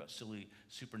 We're not talking about silly,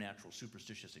 supernatural,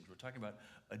 superstitious things. We're talking about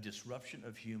a disruption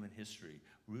of human history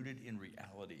rooted in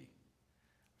reality.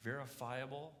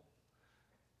 Verifiable,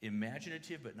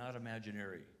 imaginative, but not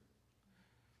imaginary.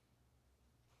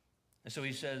 And so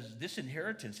he says, this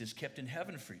inheritance is kept in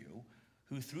heaven for you,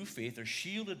 who through faith are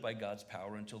shielded by God's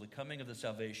power until the coming of the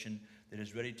salvation that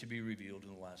is ready to be revealed in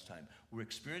the last time. We're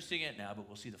experiencing it now, but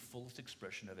we'll see the fullest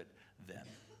expression of it then.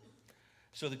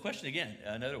 So the question again,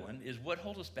 another one, is what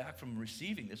holds us back from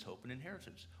receiving this hope and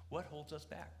inheritance? What holds us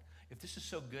back? If this is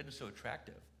so good and so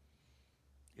attractive,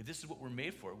 if this is what we're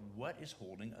made for, what is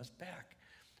holding us back?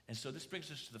 And so this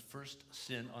brings us to the first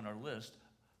sin on our list,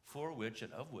 for which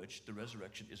and of which the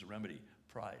resurrection is a remedy: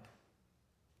 pride.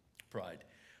 Pride.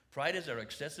 Pride is our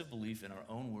excessive belief in our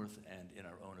own worth and in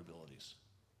our own abilities.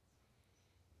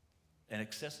 An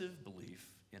excessive belief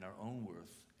in our own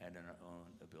worth and in our own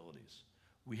abilities.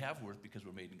 We have worth because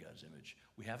we're made in God's image.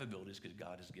 We have abilities because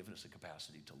God has given us the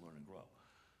capacity to learn and grow.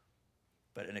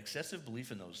 But an excessive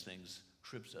belief in those things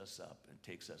trips us up and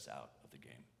takes us out of the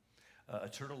game. A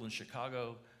turtle in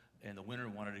Chicago in the winter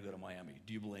wanted to go to Miami.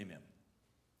 Do you blame him?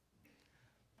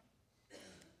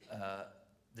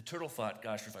 The turtle thought,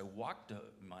 gosh, if I walk to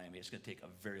Miami, it's going to take a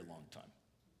very long time.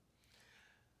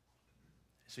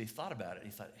 So he thought about it,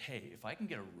 and he thought, hey, if I can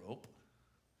get a rope,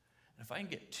 and if I can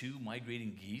get 2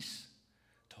 migrating geese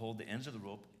to hold the ends of the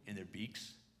rope in their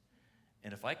beaks,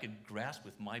 and if I could grasp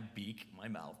with my beak, my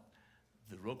mouth,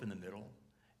 the rope in the middle,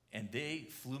 and they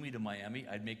flew me to Miami,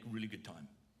 I'd make really good time.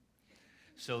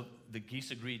 So the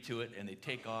geese agreed to it, and they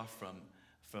take off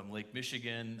from Lake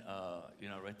Michigan,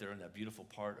 right there in that beautiful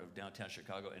part of downtown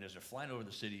Chicago. And as they're flying over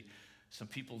the city, some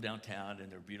people downtown in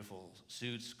their beautiful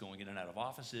suits going in and out of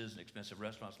offices and expensive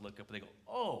restaurants look up and they go,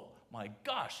 oh my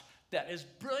gosh, that is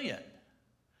brilliant.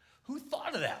 Who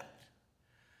thought of that?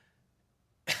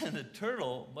 And the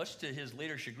turtle, much to his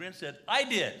later chagrin, said, I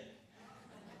did.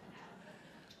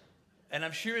 And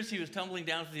I'm sure as he was tumbling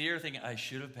down through the air thinking, I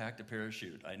should have packed a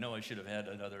parachute. I know I should have had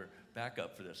another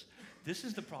backup for this. This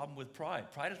is the problem with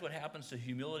pride. Pride is what happens to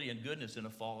humility and goodness in a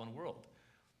fallen world.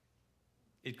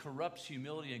 It corrupts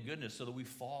humility and goodness so that we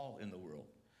fall in the world.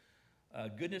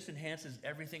 Goodness enhances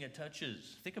everything it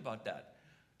touches. Think about that.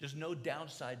 There's no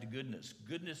downside to goodness.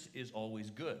 Goodness is always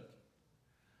good.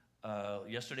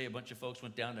 Yesterday, a bunch of folks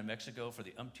went down to Mexico for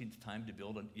the umpteenth time to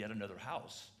build yet another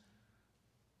house.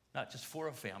 Not just for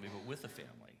a family, but with a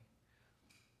family.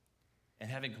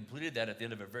 And having completed that at the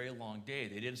end of a very long day,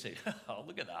 they didn't say, oh,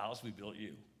 look at the house we built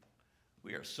you.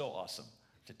 We are so awesome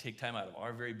to take time out of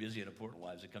our very busy and important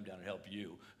lives to come down and help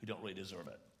you who don't really deserve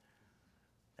it.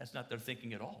 That's not their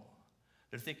thinking at all.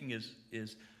 Their thinking is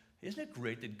isn't it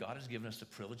great that God has given us the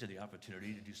privilege and the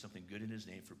opportunity to do something good in his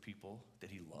name for people that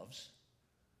he loves,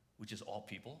 which is all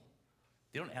people?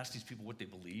 They don't ask these people what they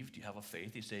believe. Do you have a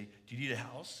faith? They say, do you need a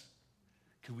house?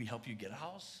 Can we help you get a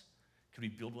house? Can we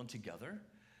build one together?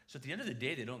 So at the end of the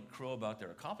day, they don't crow about their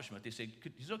accomplishment. They say,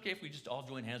 is it okay if we just all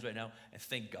join hands right now and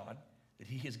thank God that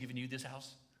he has given you this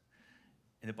house?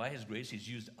 And that by his grace, he's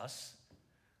used us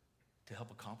to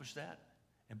help accomplish that?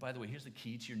 And by the way, here's the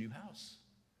key to your new house.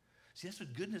 See, that's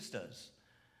what goodness does.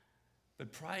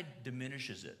 But pride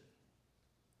diminishes it.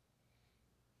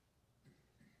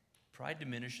 Pride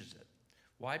diminishes it.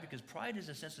 Why? Because pride is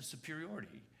a sense of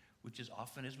superiority, which is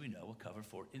often, as we know, a cover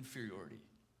for inferiority.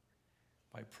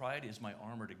 My pride is my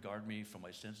armor to guard me from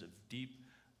my sense of deep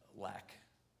lack.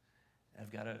 I've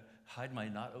got to hide my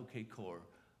not okay core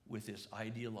with this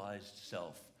idealized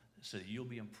self so that you'll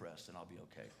be impressed and I'll be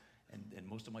okay. And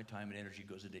most of my time and energy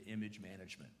goes into image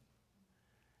management,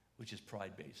 which is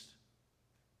pride-based.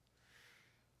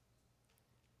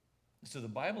 So the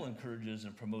Bible encourages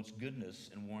and promotes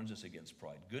goodness and warns us against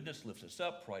pride. Goodness lifts us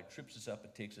up, pride trips us up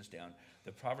and takes us down.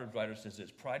 The Proverbs writer says this: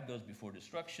 pride goes before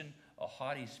destruction, a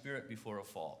haughty spirit before a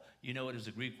fall. You know it is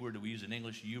a Greek word that we use in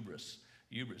English, hubris.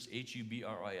 Hubris,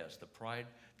 H-U-B-R-I-S, the pride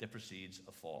that precedes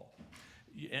a fall.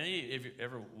 Any of you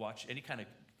ever watch any kind of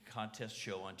contest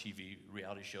show on TV,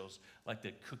 reality shows, like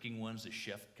the cooking ones, the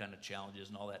chef kind of challenges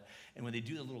and all that? And when they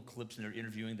do the little clips and they're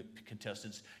interviewing the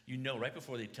contestants, you know right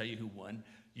before they tell you who won,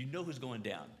 you know who's going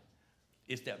down.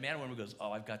 It's that man or woman who goes,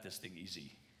 oh, I've got this thing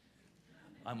easy.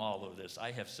 I'm all over this.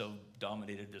 I have so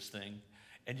dominated this thing.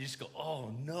 And you just go,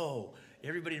 oh, no.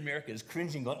 Everybody in America is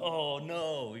cringing, going, oh,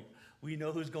 no. We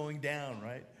know who's going down,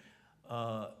 right?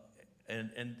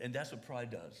 And that's what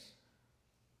pride does.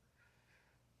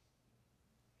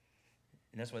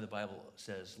 And that's why the Bible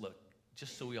says, look,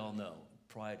 just so we all know,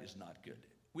 pride is not good.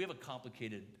 We have a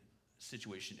complicated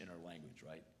situation in our language,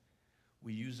 right?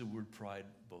 We use the word pride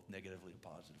both negatively and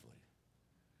positively.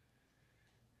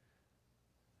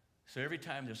 So every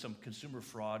time there's some consumer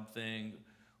fraud thing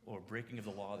or breaking of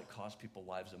the law that costs people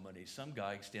lives and money, some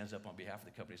guy stands up on behalf of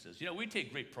the company and says, you know, we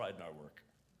take great pride in our work.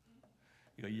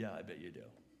 You go, yeah, I bet you do.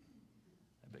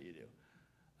 I bet you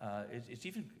do. It's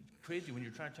even crazy when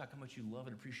you're trying to talk how much you love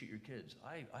and appreciate your kids.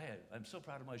 I'm so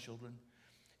proud of my children.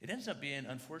 It ends up being,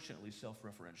 unfortunately,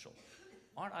 self-referential.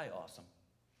 Aren't I awesome?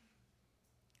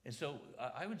 And so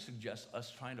I would suggest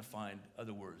us trying to find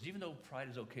other words. Even though pride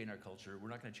is okay in our culture, we're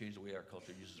not going to change the way our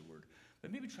culture uses the word.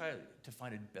 But maybe try to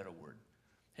find a better word.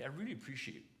 Hey, I really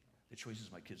appreciate the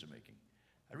choices my kids are making.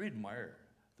 I really admire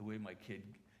the way my kid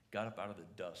got up out of the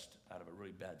dust, out of a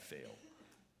really bad fail,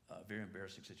 very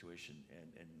embarrassing situation,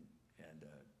 and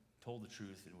told the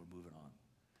truth, and we're moving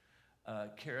on.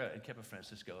 Kara and Kepa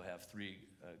Francisco have 3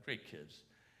 great kids,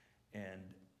 and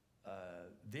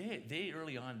they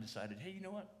early on decided, hey, you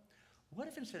know what? What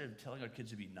if instead of telling our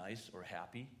kids to be nice or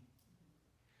happy,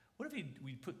 what if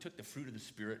we took the fruit of the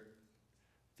Spirit,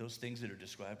 those things that are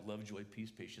described, love, joy, peace,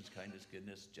 patience, kindness,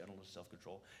 goodness, gentleness,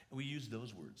 self-control, and we use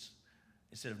those words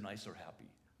instead of nice or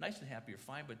happy. Nice and happy are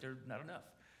fine, but they're not enough.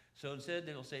 So instead,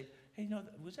 they'll say, hey, you know,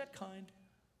 was that kind?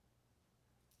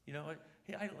 You know,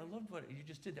 hey, I loved what you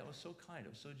just did. That was so kind. It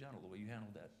was so gentle, the way you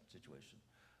handled that situation.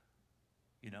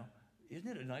 You know, isn't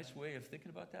it a nice way of thinking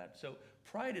about that? So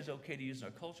pride is okay to use in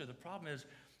our culture. The problem is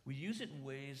we use it in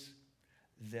ways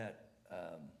that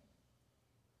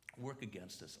work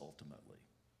against us ultimately.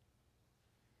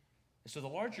 And so the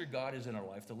larger God is in our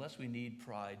life, the less we need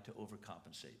pride to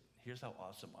overcompensate. Here's how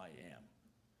awesome I am.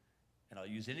 And I'll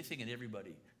use anything and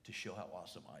everybody to show how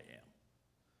awesome I am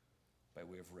by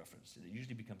way of reference. And it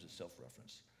usually becomes a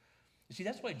self-reference. You see,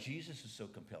 that's why Jesus is so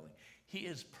compelling. He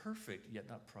is perfect, yet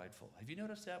not prideful. Have you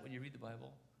noticed that when you read the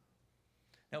Bible?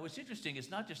 Now, what's interesting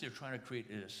is not just they're trying to create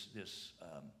this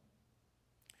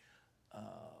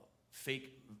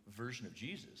fake version of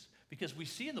Jesus, because we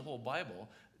see in the whole Bible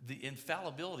the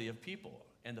infallibility of people,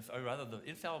 or rather the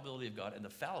infallibility of God and the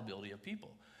fallibility of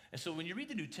people. And so when you read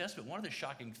the New Testament, one of the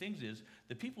shocking things is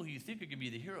the people who you think are going to be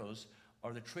the heroes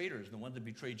are the traitors, the ones that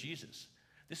betray Jesus.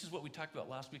 This is what we talked about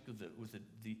last week with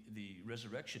the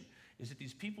resurrection, is that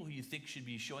these people who you think should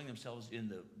be showing themselves in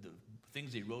the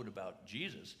things they wrote about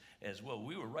Jesus as, well,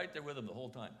 we were right there with them the whole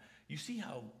time. You see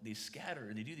how they scatter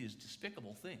and they do these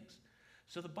despicable things.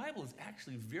 So the Bible is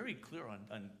actually very clear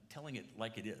on telling it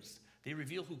like it is. They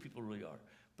reveal who people really are.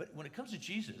 But when it comes to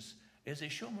Jesus, as they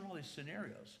show him in all these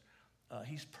scenarios,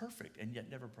 he's perfect and yet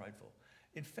never prideful.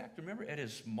 In fact, remember at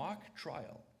his mock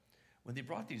trial, when they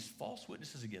brought these false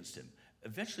witnesses against him,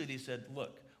 eventually they said,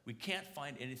 look, we can't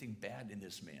find anything bad in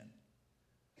this man.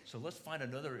 So let's find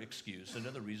another excuse,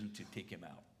 another reason to take him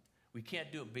out. We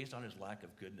can't do it based on his lack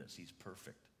of goodness. He's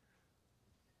perfect.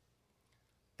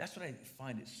 That's what I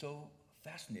find is so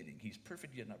fascinating. He's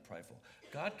perfect yet not prideful.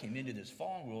 God came into this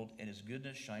fallen world and his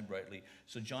goodness shined brightly.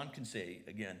 So John can say,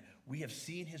 again, we have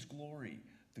seen his glory,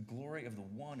 the glory of the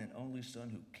one and only Son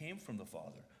who came from the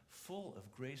Father, full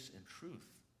of grace and truth.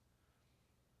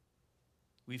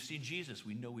 We've seen Jesus.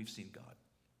 We know we've seen God.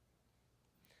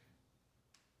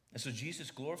 And so Jesus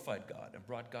glorified God and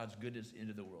brought God's goodness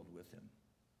into the world with him.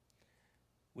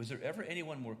 Was there ever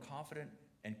anyone more confident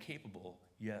and capable,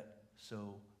 yet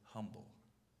so humble?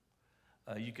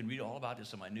 You can read all about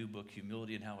this in my new book,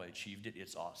 Humility and How I Achieved It.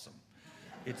 It's awesome.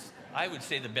 It's, I would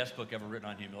say, the best book ever written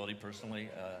on humility, personally.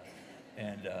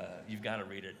 And you've got to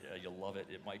read it. You'll love it.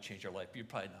 It might change your life. You're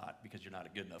probably not, because you're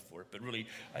not good enough for it. But really,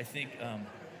 I think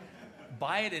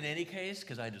buy it in any case,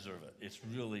 because I deserve it. It's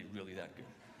really, really that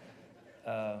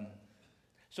good.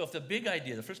 So if the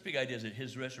first big idea is that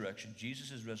his resurrection,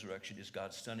 Jesus' resurrection, is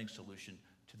God's stunning solution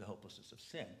to the hopelessness of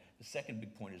sin. The second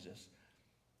big point is this.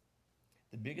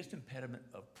 The biggest impediment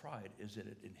of pride is that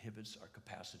it inhibits our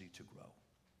capacity to grow.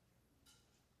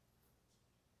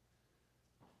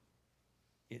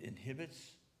 It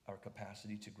inhibits our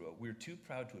capacity to grow. We're too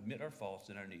proud to admit our faults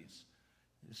and our needs.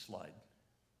 This slide.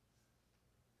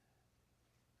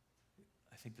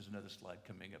 I think there's another slide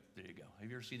coming up. There you go. Have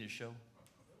you ever seen this show?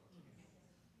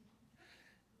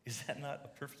 Is that not a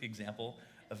perfect example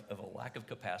of a lack of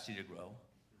capacity to grow?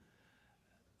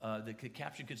 The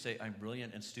caption could say, I'm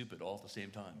brilliant and stupid all at the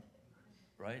same time,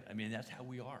 right? I mean, that's how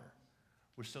we are.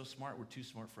 We're so smart, we're too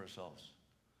smart for ourselves.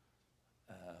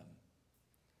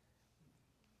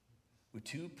 We're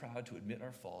too proud to admit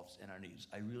our faults and our needs.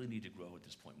 I really need to grow at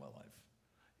this point in my life.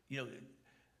 You know,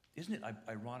 isn't it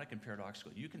ironic and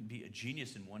paradoxical? You can be a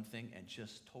genius in one thing and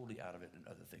just totally out of it in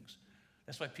other things.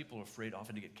 That's why people are afraid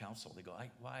often to get counsel. They go,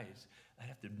 I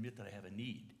have to admit that I have a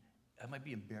need. I might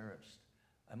be embarrassed.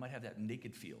 I might have that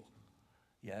naked feel.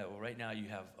 Yeah, well, right now you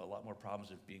have a lot more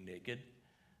problems with being naked.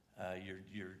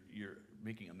 You're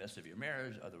making a mess of your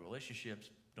marriage, other relationships.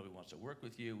 Nobody wants to work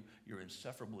with you. You're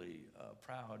insufferably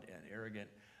proud and arrogant.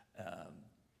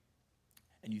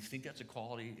 And you think that's a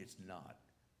quality. It's not.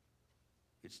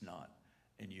 It's not.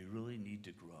 And you really need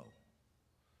to grow.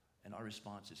 And our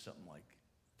response is something like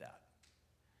that.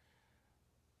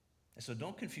 And so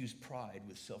don't confuse pride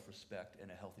with self-respect and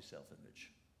a healthy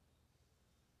self-image.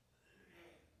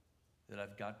 That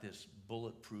I've got this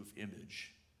bulletproof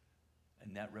image,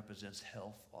 and that represents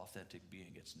health, authentic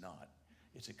being. It's not.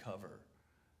 It's a cover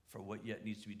for what yet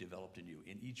needs to be developed in you,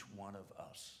 in each one of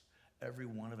us. Every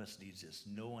one of us needs this.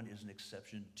 No one is an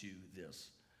exception to this.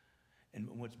 And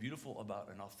what's beautiful about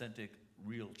an authentic,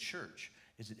 real church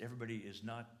is that everybody is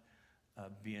not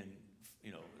being,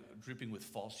 dripping with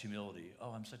false humility.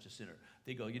 Oh, I'm such a sinner.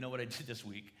 They go, you know what I did this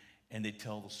week? And they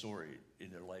tell the story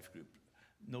in their life group.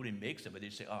 Nobody makes them, but they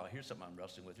say, oh, here's something I'm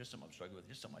wrestling with. Here's something I'm struggling with.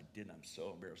 Here's something I did, and I'm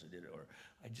so embarrassed I did it. Or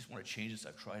I just want to change this.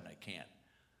 I've tried, and I can't.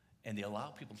 And they allow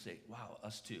people to say, wow,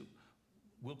 us too.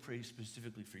 We'll pray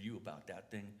specifically for you about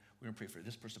that thing. We're going to pray for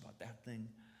this person about that thing.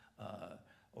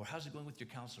 Or how's it going with your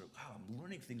counselor? Wow, I'm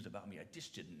learning things about me I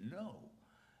just didn't know.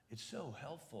 It's so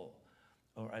helpful.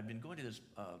 Or I've been going to this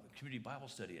community Bible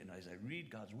study, and as I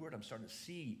read God's word, I'm starting to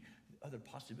see other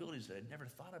possibilities that I'd never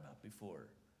thought about before.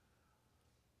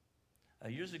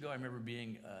 Years ago, I remember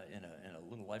being in a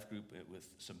little life group with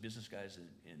some business guys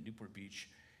in Newport Beach,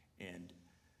 and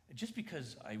just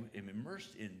because I am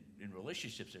immersed in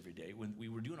relationships every day, when we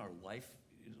were doing our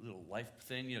little life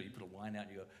thing, you put a line out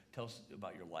and you go, tell us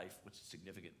about your life, what's the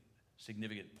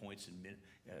significant points and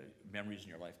memories in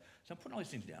your life. So I'm putting all these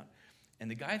things down. And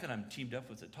the guy that I'm teamed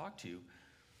up with to talk to,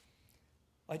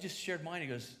 I just shared mine. He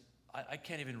goes, I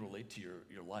can't even relate to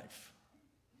your life.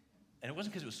 And it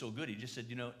wasn't because it was so good. He just said,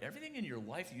 everything in your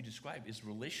life that you describe is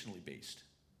relationally based.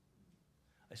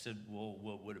 I said, well,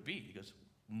 what would it be? He goes,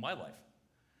 my life.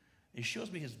 He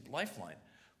shows me his lifeline.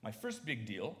 My first big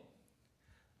deal,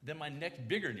 then my next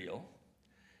bigger deal,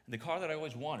 and the car that I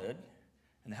always wanted,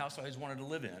 and the house I always wanted to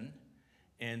live in,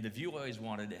 and the view I always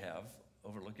wanted to have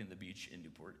overlooking the beach in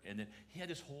Newport. And then he had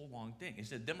this whole long thing. He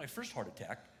said, then my first heart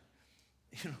attack,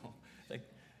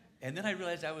 and then I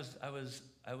realized I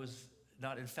was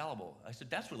not infallible. I said,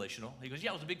 that's relational. He goes, yeah,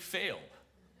 it was a big fail.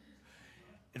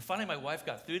 And finally my wife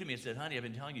got through to me and said, honey, I've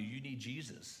been telling you, you need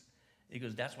Jesus. He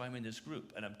goes, that's why I'm in this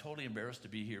group. And I'm totally embarrassed to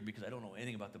be here because I don't know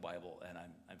anything about the Bible, and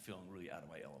I'm feeling really out of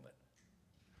my element.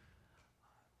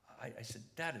 I said,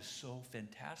 that is so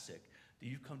fantastic that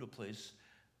you've come to a place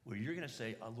where you're going to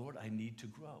say, oh, Lord, I need to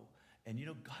grow. And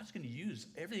God's going to use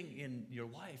everything in your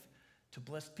life to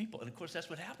bless people. And of course, that's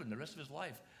what happened the rest of his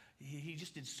life. He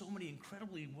just did so many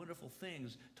incredibly wonderful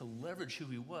things to leverage who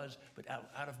he was, but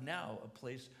out of now a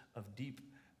place of deep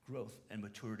growth and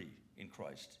maturity in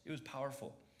Christ. It was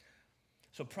powerful.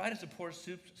 So pride is a poor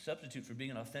substitute for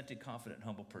being an authentic, confident,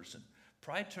 humble person.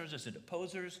 Pride turns us into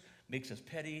posers, makes us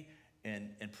petty,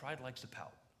 and pride likes to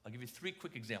pout. I'll give you 3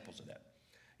 quick examples of that.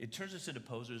 It turns us into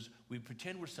posers. We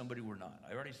pretend we're somebody we're not.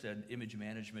 I already said image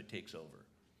management takes over.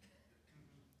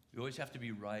 We always have to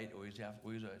be right, always have to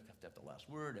have the last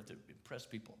word, have to impress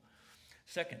people.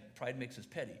 Second, pride makes us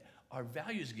petty. Our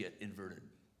values get inverted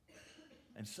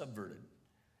and subverted,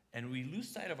 and we lose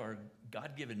sight of our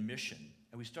God-given mission,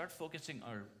 and we start focusing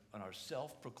on our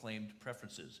self-proclaimed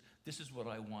preferences. This is what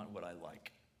I want, what I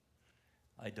like.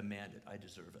 I demand it. I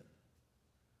deserve it.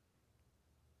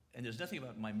 And there's nothing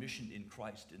about my mission in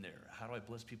Christ in there. How do I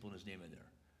bless people in his name in there?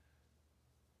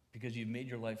 Because you've made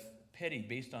your life petty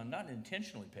based on, not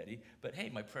intentionally petty, but hey,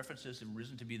 my preferences have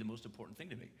risen to be the most important thing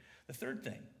to me. The third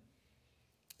thing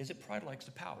is that pride likes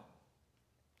to pout.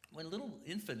 When little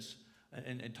infants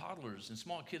and toddlers and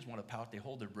small kids want to pout, they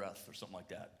hold their breath or something like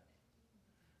that.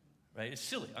 Right? It's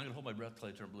silly. I'm going to hold my breath till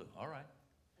I turn blue. All right.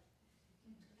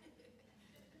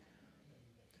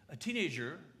 A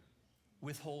teenager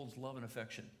withholds love and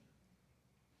affection.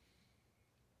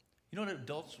 You know what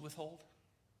adults withhold?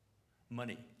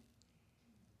 Money.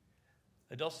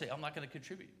 Adults say, I'm not going to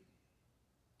contribute.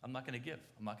 I'm not going to give.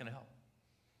 I'm not going to help.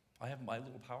 I have my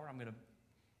little power. I'm going to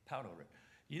pout over it.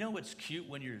 You know what's cute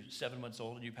when you're 7 months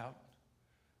old and you pout?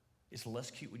 It's less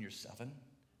cute when you're 7.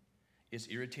 It's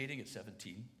irritating at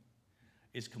 17.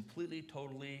 It's completely,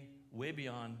 totally, way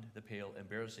beyond the pale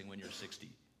embarrassing when you're 60.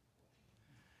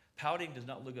 Pouting does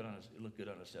not look good on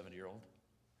a 70-year-old.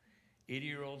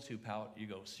 80-year-olds who pout, you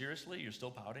go, seriously? You're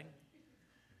still pouting?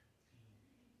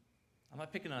 I'm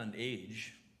not picking on an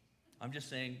age. I'm just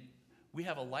saying we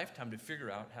have a lifetime to figure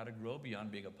out how to grow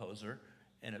beyond being a poser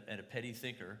and a petty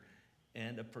thinker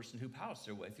and a person who pouts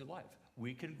their way through life.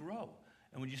 We can grow.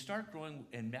 And when you start growing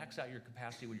and max out your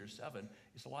capacity when you're 7,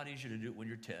 it's a lot easier to do it when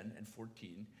you're 10 and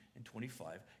 14 and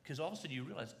 25, because all of a sudden you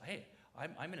realize, hey,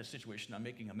 I'm in a situation, I'm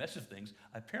making a mess of things.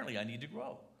 Apparently, I need to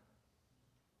grow.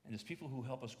 And there's people who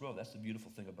help us grow. That's the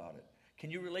beautiful thing about it.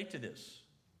 Can you relate to this?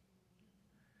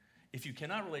 If you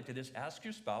cannot relate to this, ask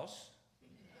your spouse.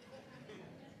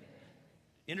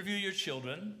 Interview your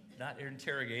children, not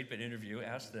interrogate, but interview.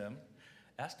 Ask them.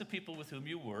 Ask the people with whom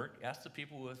you work. Ask the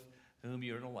people with whom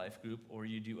you're in a life group or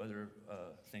you do other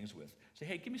things with. Say,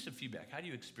 hey, give me some feedback. How do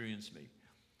you experience me?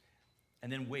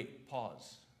 And then wait,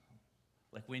 pause.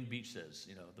 Like Wayne Beach says,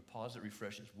 the pause that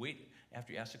refreshes. Wait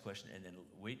after you ask the question and then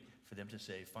wait for them to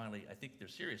say, finally, I think they're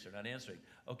serious. They're not answering.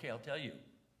 Okay, I'll tell you.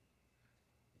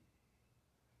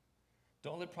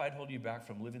 Don't let pride hold you back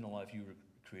from living the life you were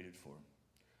created for.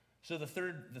 So the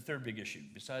third big issue,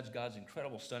 besides God's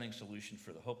incredible, stunning solution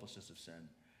for the hopelessness of sin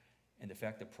and the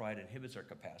fact that pride inhibits our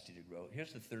capacity to grow,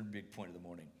 here's the third big point of the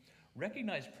morning.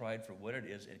 Recognize pride for what it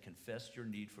is and confess your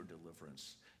need for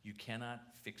deliverance. You cannot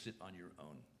fix it on your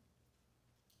own.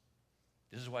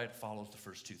 This is why it follows the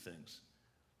first two things.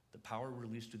 The power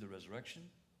released through the resurrection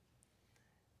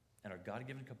and our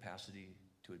God-given capacity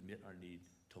to admit our need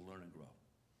to learn and grow.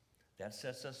 That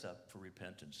sets us up for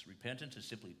repentance. Repentance is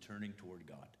simply turning toward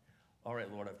God. All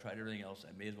right, Lord, I've tried everything else.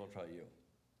 I may as well try you.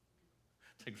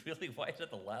 It's like, really? Why is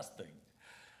that the last thing?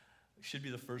 It should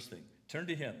be the first thing. Turn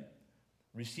to him.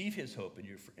 Receive his hope in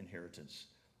your inheritance.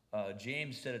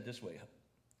 James said it this way.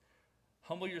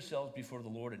 Humble yourselves before the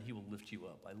Lord and he will lift you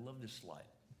up. I love this slide.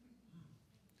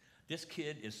 This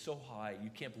kid is so high, you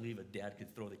can't believe a dad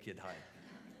could throw the kid high.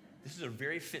 This is a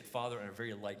very fit father and a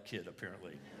very light kid,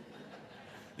 apparently.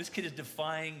 This kid is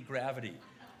defying gravity.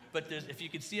 But if you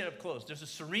can see it up close, there's a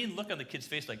serene look on the kid's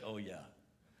face like, oh yeah,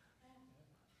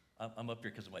 I'm up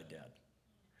here because of my dad.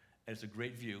 And it's a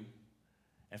great view.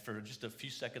 And for just a few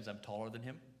seconds, I'm taller than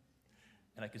him.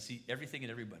 And I can see everything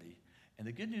and everybody. And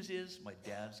the good news is my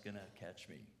dad's going to catch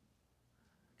me.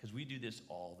 Because we do this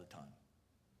all the time.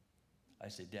 I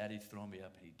say, Daddy, throw me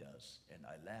up, and he does. And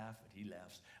I laugh, and he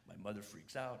laughs. My mother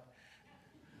freaks out.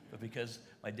 But because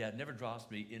my dad never drops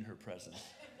me in her presence,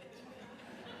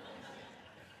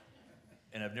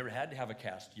 and I've never had to have a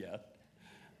cast yet,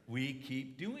 we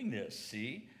keep doing this,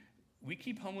 see? We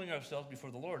keep humbling ourselves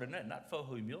before the Lord, and not faux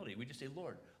humility. We just say,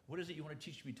 Lord, what is it you want to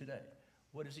teach me today?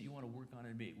 What is it you want to work on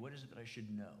in me? What is it that I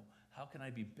should know? How can I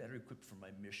be better equipped for my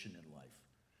mission in life?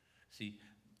 See,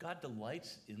 God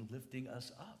delights in lifting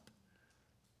us up.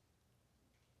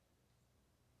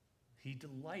 He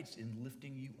delights in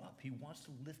lifting you up. He wants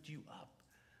to lift you up.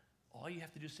 All you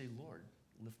have to do is say, Lord,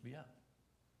 lift me up.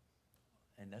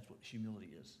 And that's what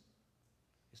humility is.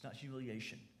 It's not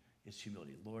humiliation. It's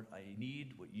humility. Lord, I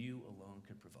need what you alone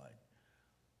can provide.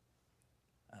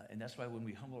 And that's why when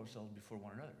we humble ourselves before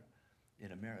one another,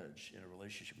 in a marriage, in a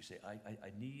relationship, we say,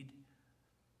 I need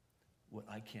what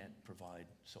I can't provide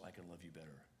so I can love you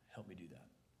better. Help me do that.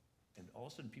 And all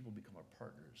of a sudden, people become our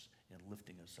partners in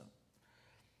lifting us up.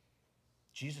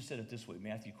 Jesus said it this way.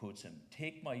 Matthew quotes him,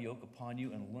 take my yoke upon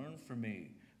you and learn from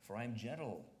me, for I am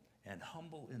gentle and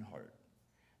humble in heart,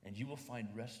 and you will find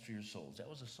rest for your souls. That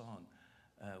was a song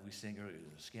we sang earlier,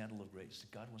 the Scandal of Grace.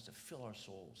 God wants to fill our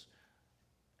souls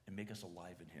and make us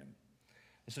alive in him.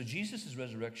 And so Jesus'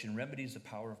 resurrection remedies the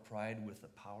power of pride with the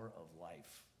power of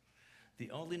life. The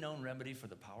only known remedy for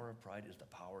the power of pride is the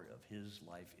power of his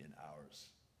life in ours.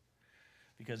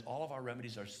 Because all of our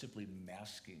remedies are simply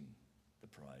masking the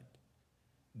pride,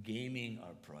 gaming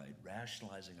our pride,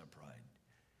 rationalizing our pride,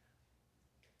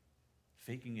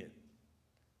 faking it,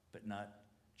 but not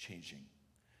changing.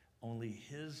 Only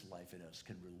his life in us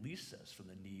can release us from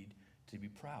the need to be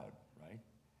proud, right?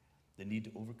 The need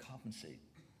to overcompensate.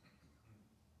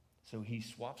 So he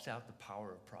swaps out the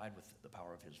power of pride with the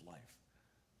power of his life.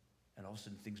 And all of a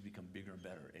sudden things become bigger and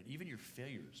better. And even your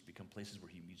failures become places where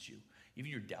he meets you.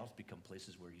 Even your doubts become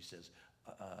places where he says,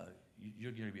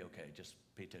 you're going to be okay. Just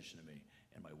pay attention to me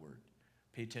and my word.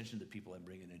 Pay attention to the people I'm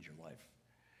bringing into your life.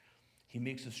 He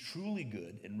makes us truly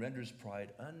good and renders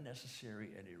pride unnecessary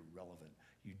and irrelevant.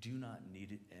 You do not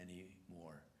need it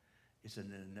anymore. It's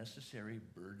an unnecessary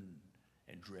burden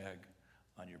and drag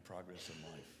on your progress in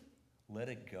life. Let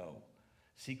it go.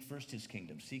 Seek first his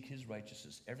kingdom. Seek his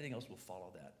righteousness. Everything else will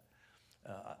follow that.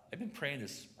 I've been praying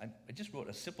this. I just wrote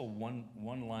a simple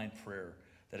one-line prayer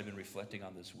that I've been reflecting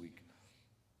on this week.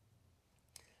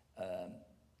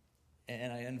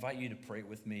 And I invite you to pray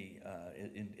with me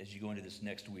as you go into this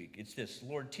next week. It's this: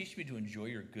 Lord, teach me to enjoy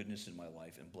your goodness in my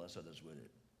life and bless others with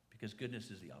it. Because goodness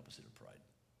is the opposite of pride.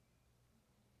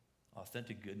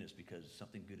 Authentic goodness, because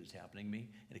something good is happening to me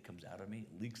and it comes out of me,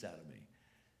 it leaks out of me.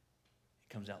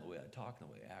 It comes out in the way I talk, in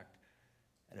the way I act.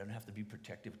 I don't have to be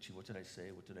protective to what did I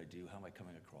say, what did I do, how am I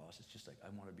coming across. It's just like I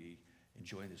want to be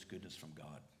enjoying this goodness from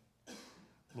God.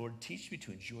 Lord, teach me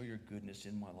to enjoy your goodness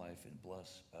in my life and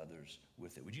bless others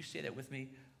with it. Would you say that with me?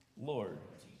 Lord,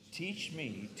 teach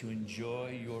me to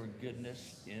enjoy your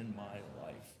goodness in my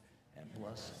life and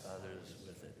bless others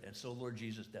with it. And so, Lord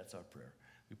Jesus, that's our prayer.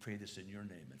 We pray this in your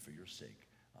name and for your sake.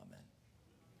 Amen.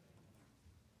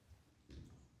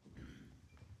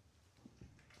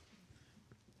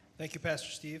 Thank you, Pastor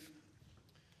Steve.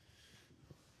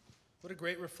 What a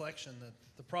great reflection that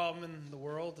the problem in the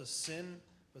world is sin,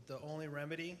 but the only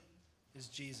remedy is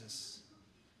Jesus.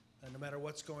 And no matter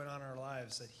what's going on in our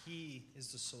lives, that he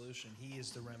is the solution. He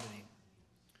is the remedy.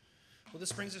 Well,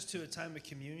 this brings us to a time of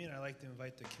communion. I'd like to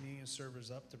invite the communion servers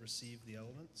up to receive the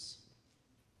elements.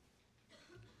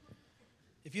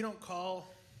 If you don't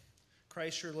call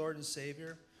Christ your Lord and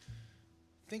Savior,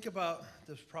 think about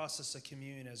the process of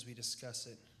communion as we discuss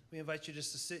it. We invite you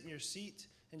just to sit in your seat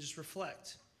and just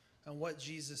reflect on what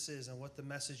Jesus is and what the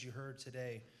message you heard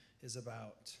today is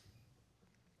about.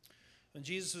 When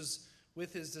Jesus was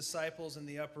with his disciples in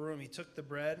the upper room, he took the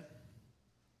bread and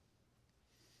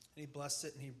he blessed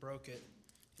it and he broke it.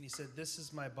 And he said, "This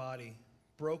is my body,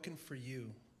 broken for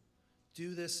you.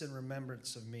 Do this in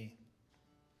remembrance of me."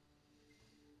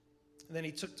 And then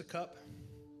he took the cup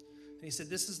and he said,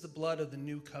 "This is the blood of the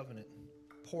new covenant,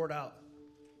 poured out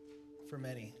for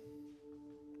many."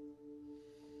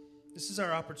 This is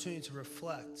our opportunity to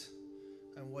reflect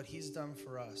on what he's done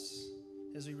for us.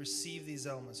 As we receive these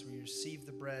elements, we receive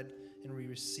the bread and we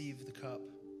receive the cup.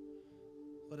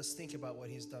 Let us think about what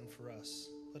he's done for us.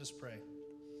 Let us pray.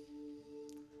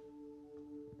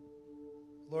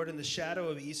 Lord, in the shadow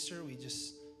of Easter, we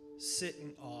just sit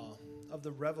in awe of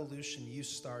the revolution you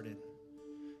started.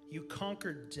 You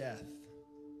conquered death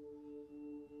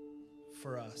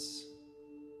for us.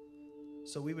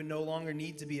 So we would no longer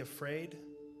need to be afraid,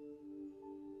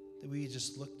 that we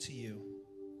just look to you.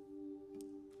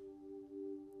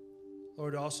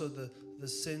 Lord, also the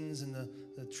sins and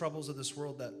the troubles of this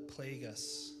world that plague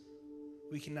us,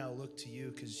 we can now look to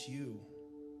you because you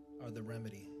are the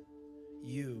remedy.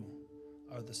 You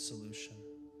are the solution.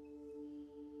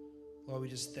 Lord, we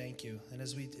just thank you. And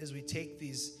as we take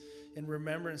these in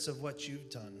remembrance of what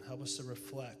you've done, help us to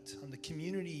reflect on the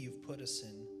community you've put us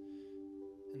in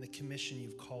and the commission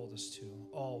you've called us to,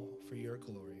 all for your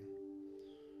glory.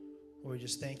 Lord, we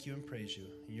just thank you and praise you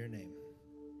in your name.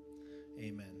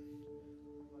 Amen.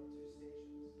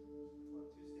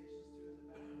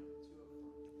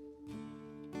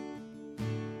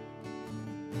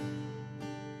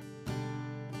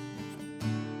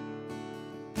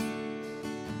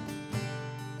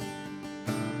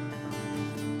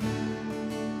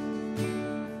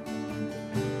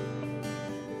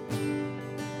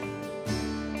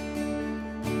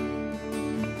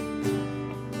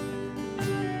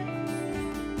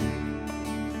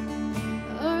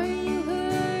 Are you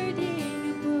hurt?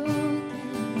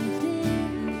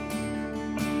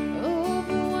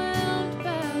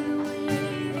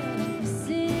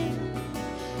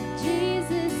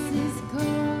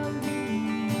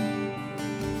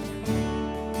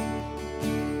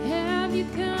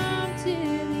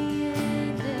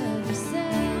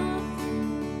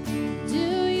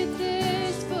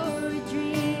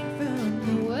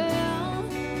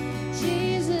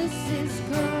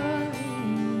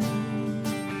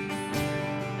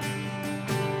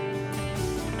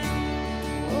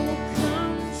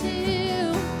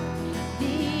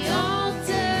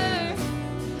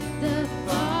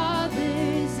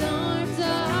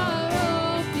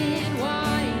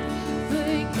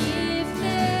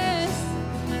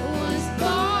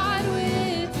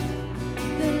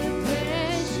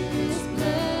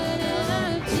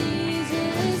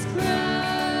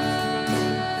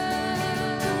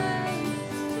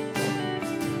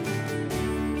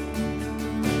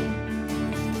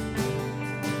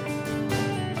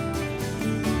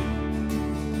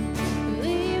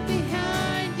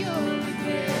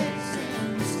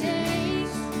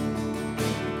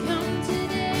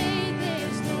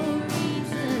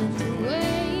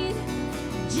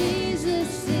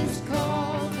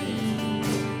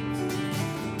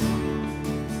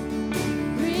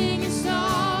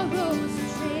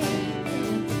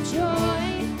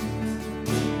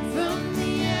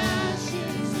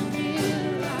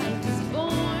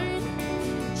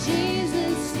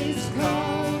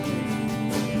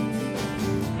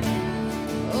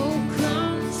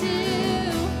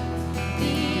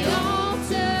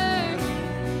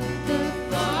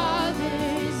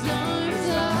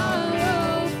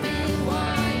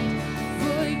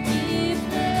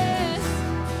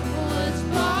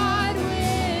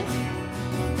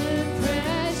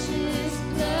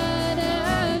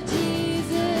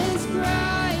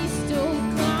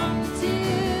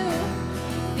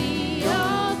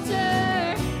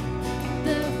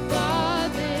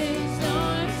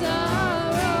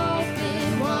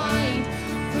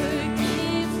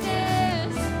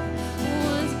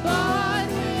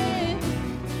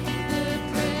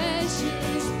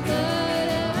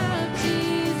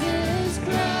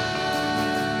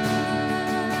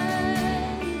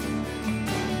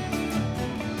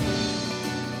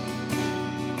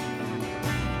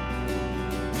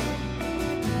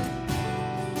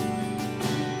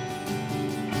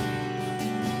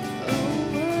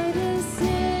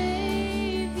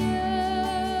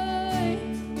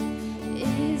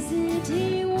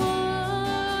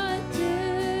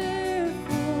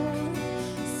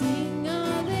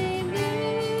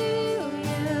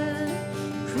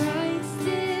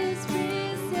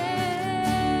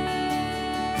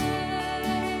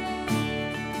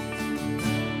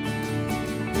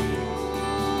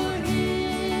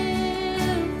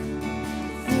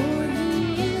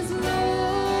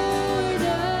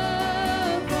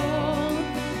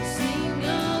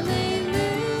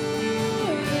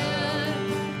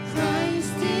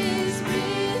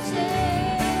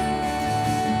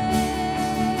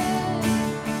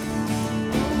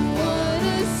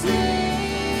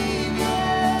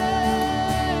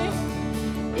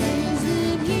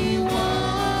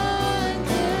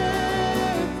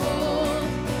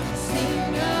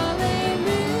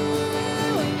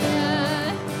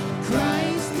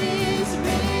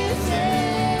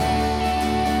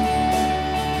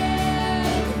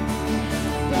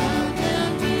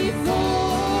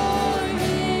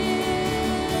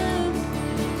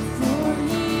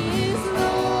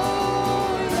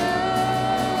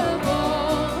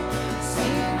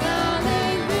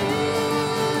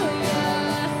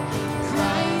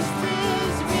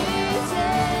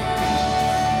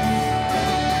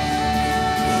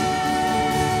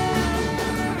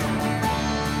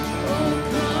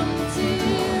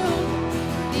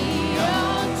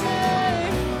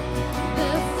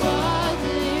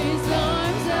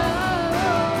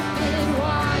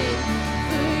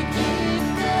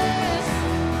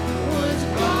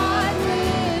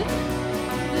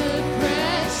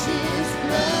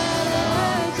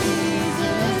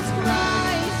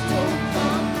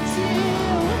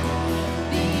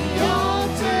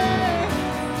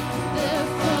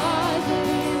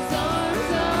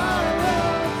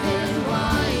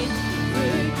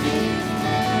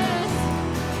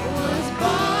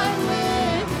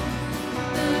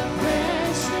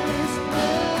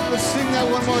 sing that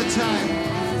one more time.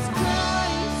 Jesus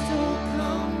Christ will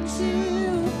come to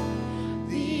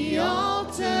the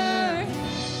altar.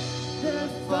 The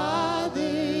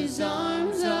Father's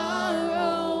arms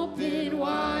are open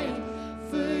wide.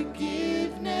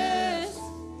 Forgiveness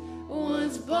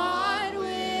was bought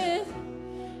with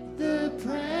the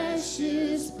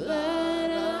precious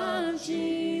blood of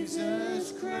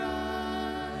Jesus Christ.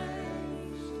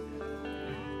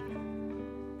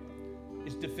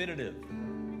 It's definitive.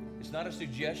 It's not a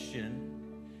suggestion.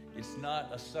 It's not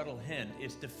a subtle hint.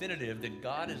 It's definitive that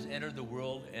God has entered the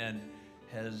world and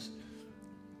has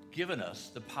given us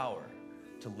the power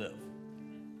to live.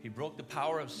 He broke the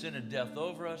power of sin and death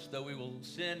over us, though we will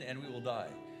sin and we will die.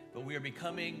 But we are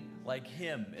becoming like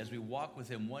him as we walk with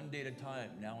him one day at a time,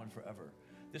 now and forever.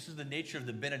 This is the nature of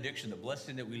the benediction, the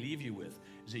blessing that we leave you with,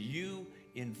 is that you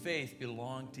in faith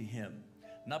belong to him.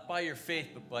 Not by your faith,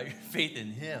 but by your faith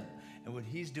in him and what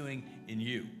he's doing in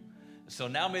you. So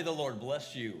now may the Lord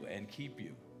bless you and keep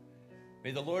you.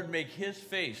 May the Lord make his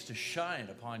face to shine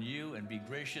upon you and be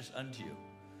gracious unto you.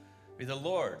 May the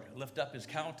Lord lift up his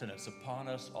countenance upon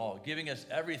us all, giving us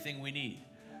everything we need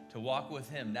to walk with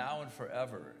him now and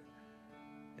forever.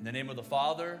 In the name of the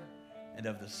Father, and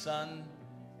of the Son,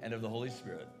 and of the Holy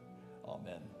Spirit.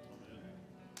 Amen.